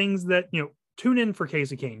 There's some things that, tune in for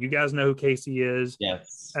Casey Kane. You guys know who Casey is.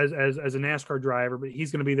 Yes. As a NASCAR driver, but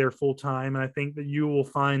he's going to be there full time, and I think that you will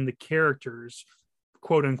find the characters,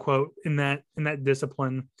 quote unquote, in that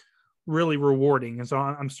discipline really rewarding. And so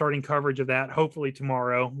I'm starting coverage of that hopefully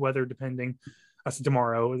tomorrow, weather depending. I said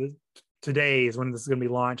tomorrow. Today is when this is going to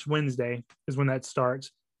be launched. Wednesday is when that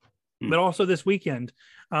starts. But also this weekend.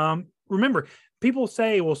 Remember, people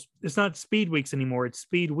say, well, it's not Speed Weeks anymore. It's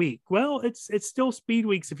Speed Week. Well, it's still Speed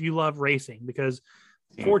Weeks if you love racing, because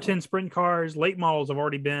 410 sprint cars, dirt late models have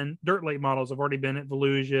already been at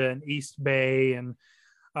Volusia and East Bay. And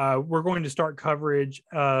we're going to start coverage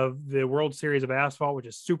of the World Series of Asphalt, which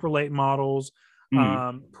is super late models,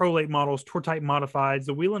 pro late models, tour type modifieds.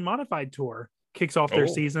 The Whelen Modified Tour kicks off their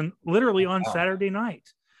season literally on Saturday night.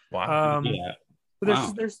 Wow.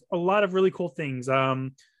 There's a lot of really cool things.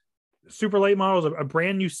 Super late models, a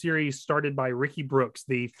brand new series started by Ricky Brooks,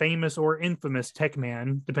 the famous or infamous tech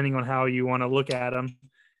man, depending on how you want to look at him,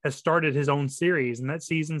 has started his own series. And that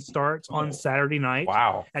season starts on Saturday night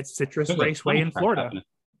at Citrus Raceway in Florida.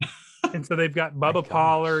 And so they've got Bubba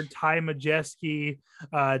Pollard, Ty Majeski,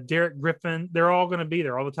 Derek Griffin. They're all going to be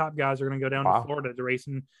there. All the top guys are going to go down to Florida to race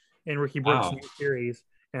in Ricky Brooks' new series.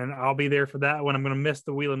 And I'll be there for that one. I'm going to miss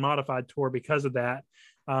the Whelen Modified Tour because of that.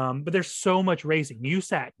 But there's so much racing.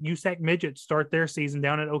 USAC midgets start their season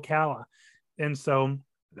down at Ocala. And so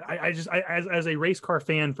I as a race car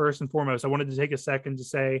fan, first and foremost, I wanted to take a second to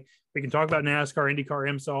say, we can talk about NASCAR, IndyCar,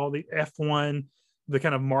 IMSA, the F1, the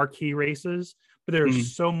kind of marquee races, but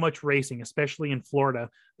there's so much racing, especially in Florida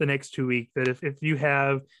the next 2 weeks, that if you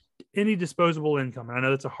have any disposable income, and I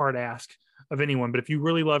know that's a hard ask of anyone, but if you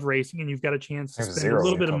really love racing and you've got a chance to spend a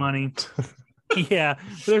little bit of money, yeah,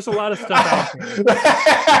 there's a lot of stuff out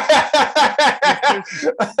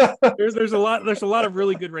there. There's a lot of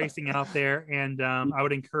really good racing out there, and I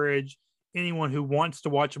would encourage anyone who wants to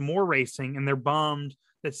watch more racing and they're bummed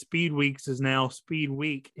that Speed Weeks is now Speed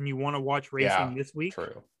Week, and you want to watch racing this week.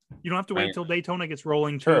 True. You don't have to wait till Daytona gets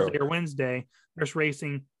rolling Tuesday or Wednesday. There's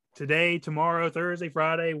racing today, tomorrow, Thursday,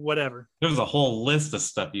 Friday, whatever. There's a whole list of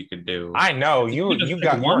stuff you could do. I know you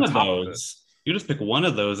got one of those. You just pick one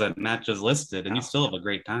of those that Matt just listed, and you still have a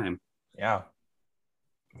great time. Yeah.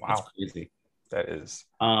 Wow. That's crazy. That is.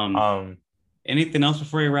 Anything else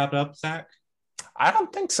before you wrap up, Zach? I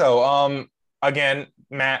don't think so. Again,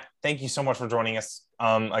 Matt, thank you so much for joining us.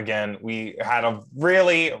 Again, we had a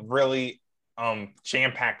really, really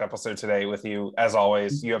jam-packed episode today with you. As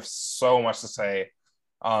always, you have so much to say.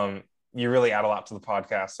 You really add a lot to the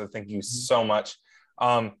podcast, so thank you so much.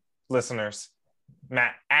 Listeners,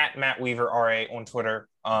 Matt Weaver RA on Twitter.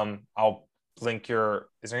 I'll link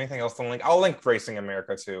is there anything else to link? I'll link Racing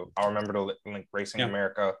America too. I'll remember to link Racing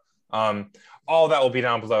America. All that will be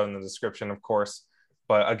down below in the description, of course.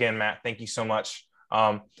 But again, Matt, thank you so much.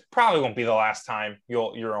 Probably won't be the last time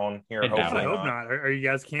you're on here. Hopefully I hope not. Are you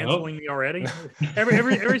guys canceling me already?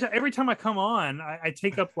 every time I come on, I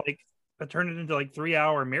take up I turn it into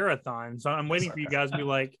 3-hour marathon. So I'm waiting for you guys to be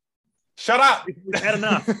like, shut up. We've had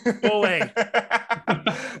enough. Go away.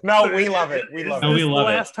 No, we love it. We love it. We love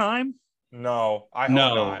it. Last time? No, I hope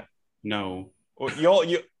not. No.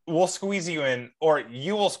 We'll squeeze you in, or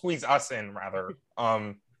you will squeeze us in rather.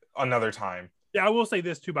 Another time. Yeah, I will say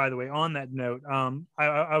this too, by the way, on that note.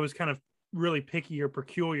 I was kind of really picky or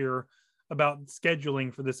peculiar about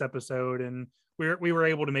scheduling for this episode, and we were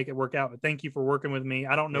able to make it work out. But thank you for working with me.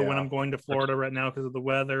 I don't know when I'm going to Florida right now because of the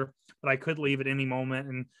weather, but I could leave at any moment,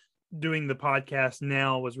 and doing the podcast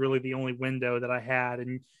now was really the only window that I had.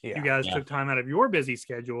 And you guys took time out of your busy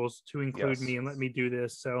schedules to include me and let me do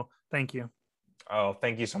this. So thank you. Oh,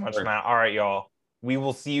 thank you so much, Matt. All right, y'all. We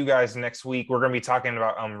will see you guys next week. We're going to be talking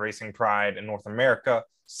about Racing Pride in North America.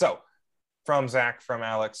 So from Zach, from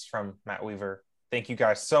Alex, from Matt Weaver, thank you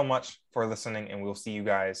guys so much for listening, and we'll see you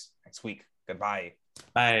guys next week. Goodbye.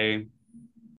 Bye.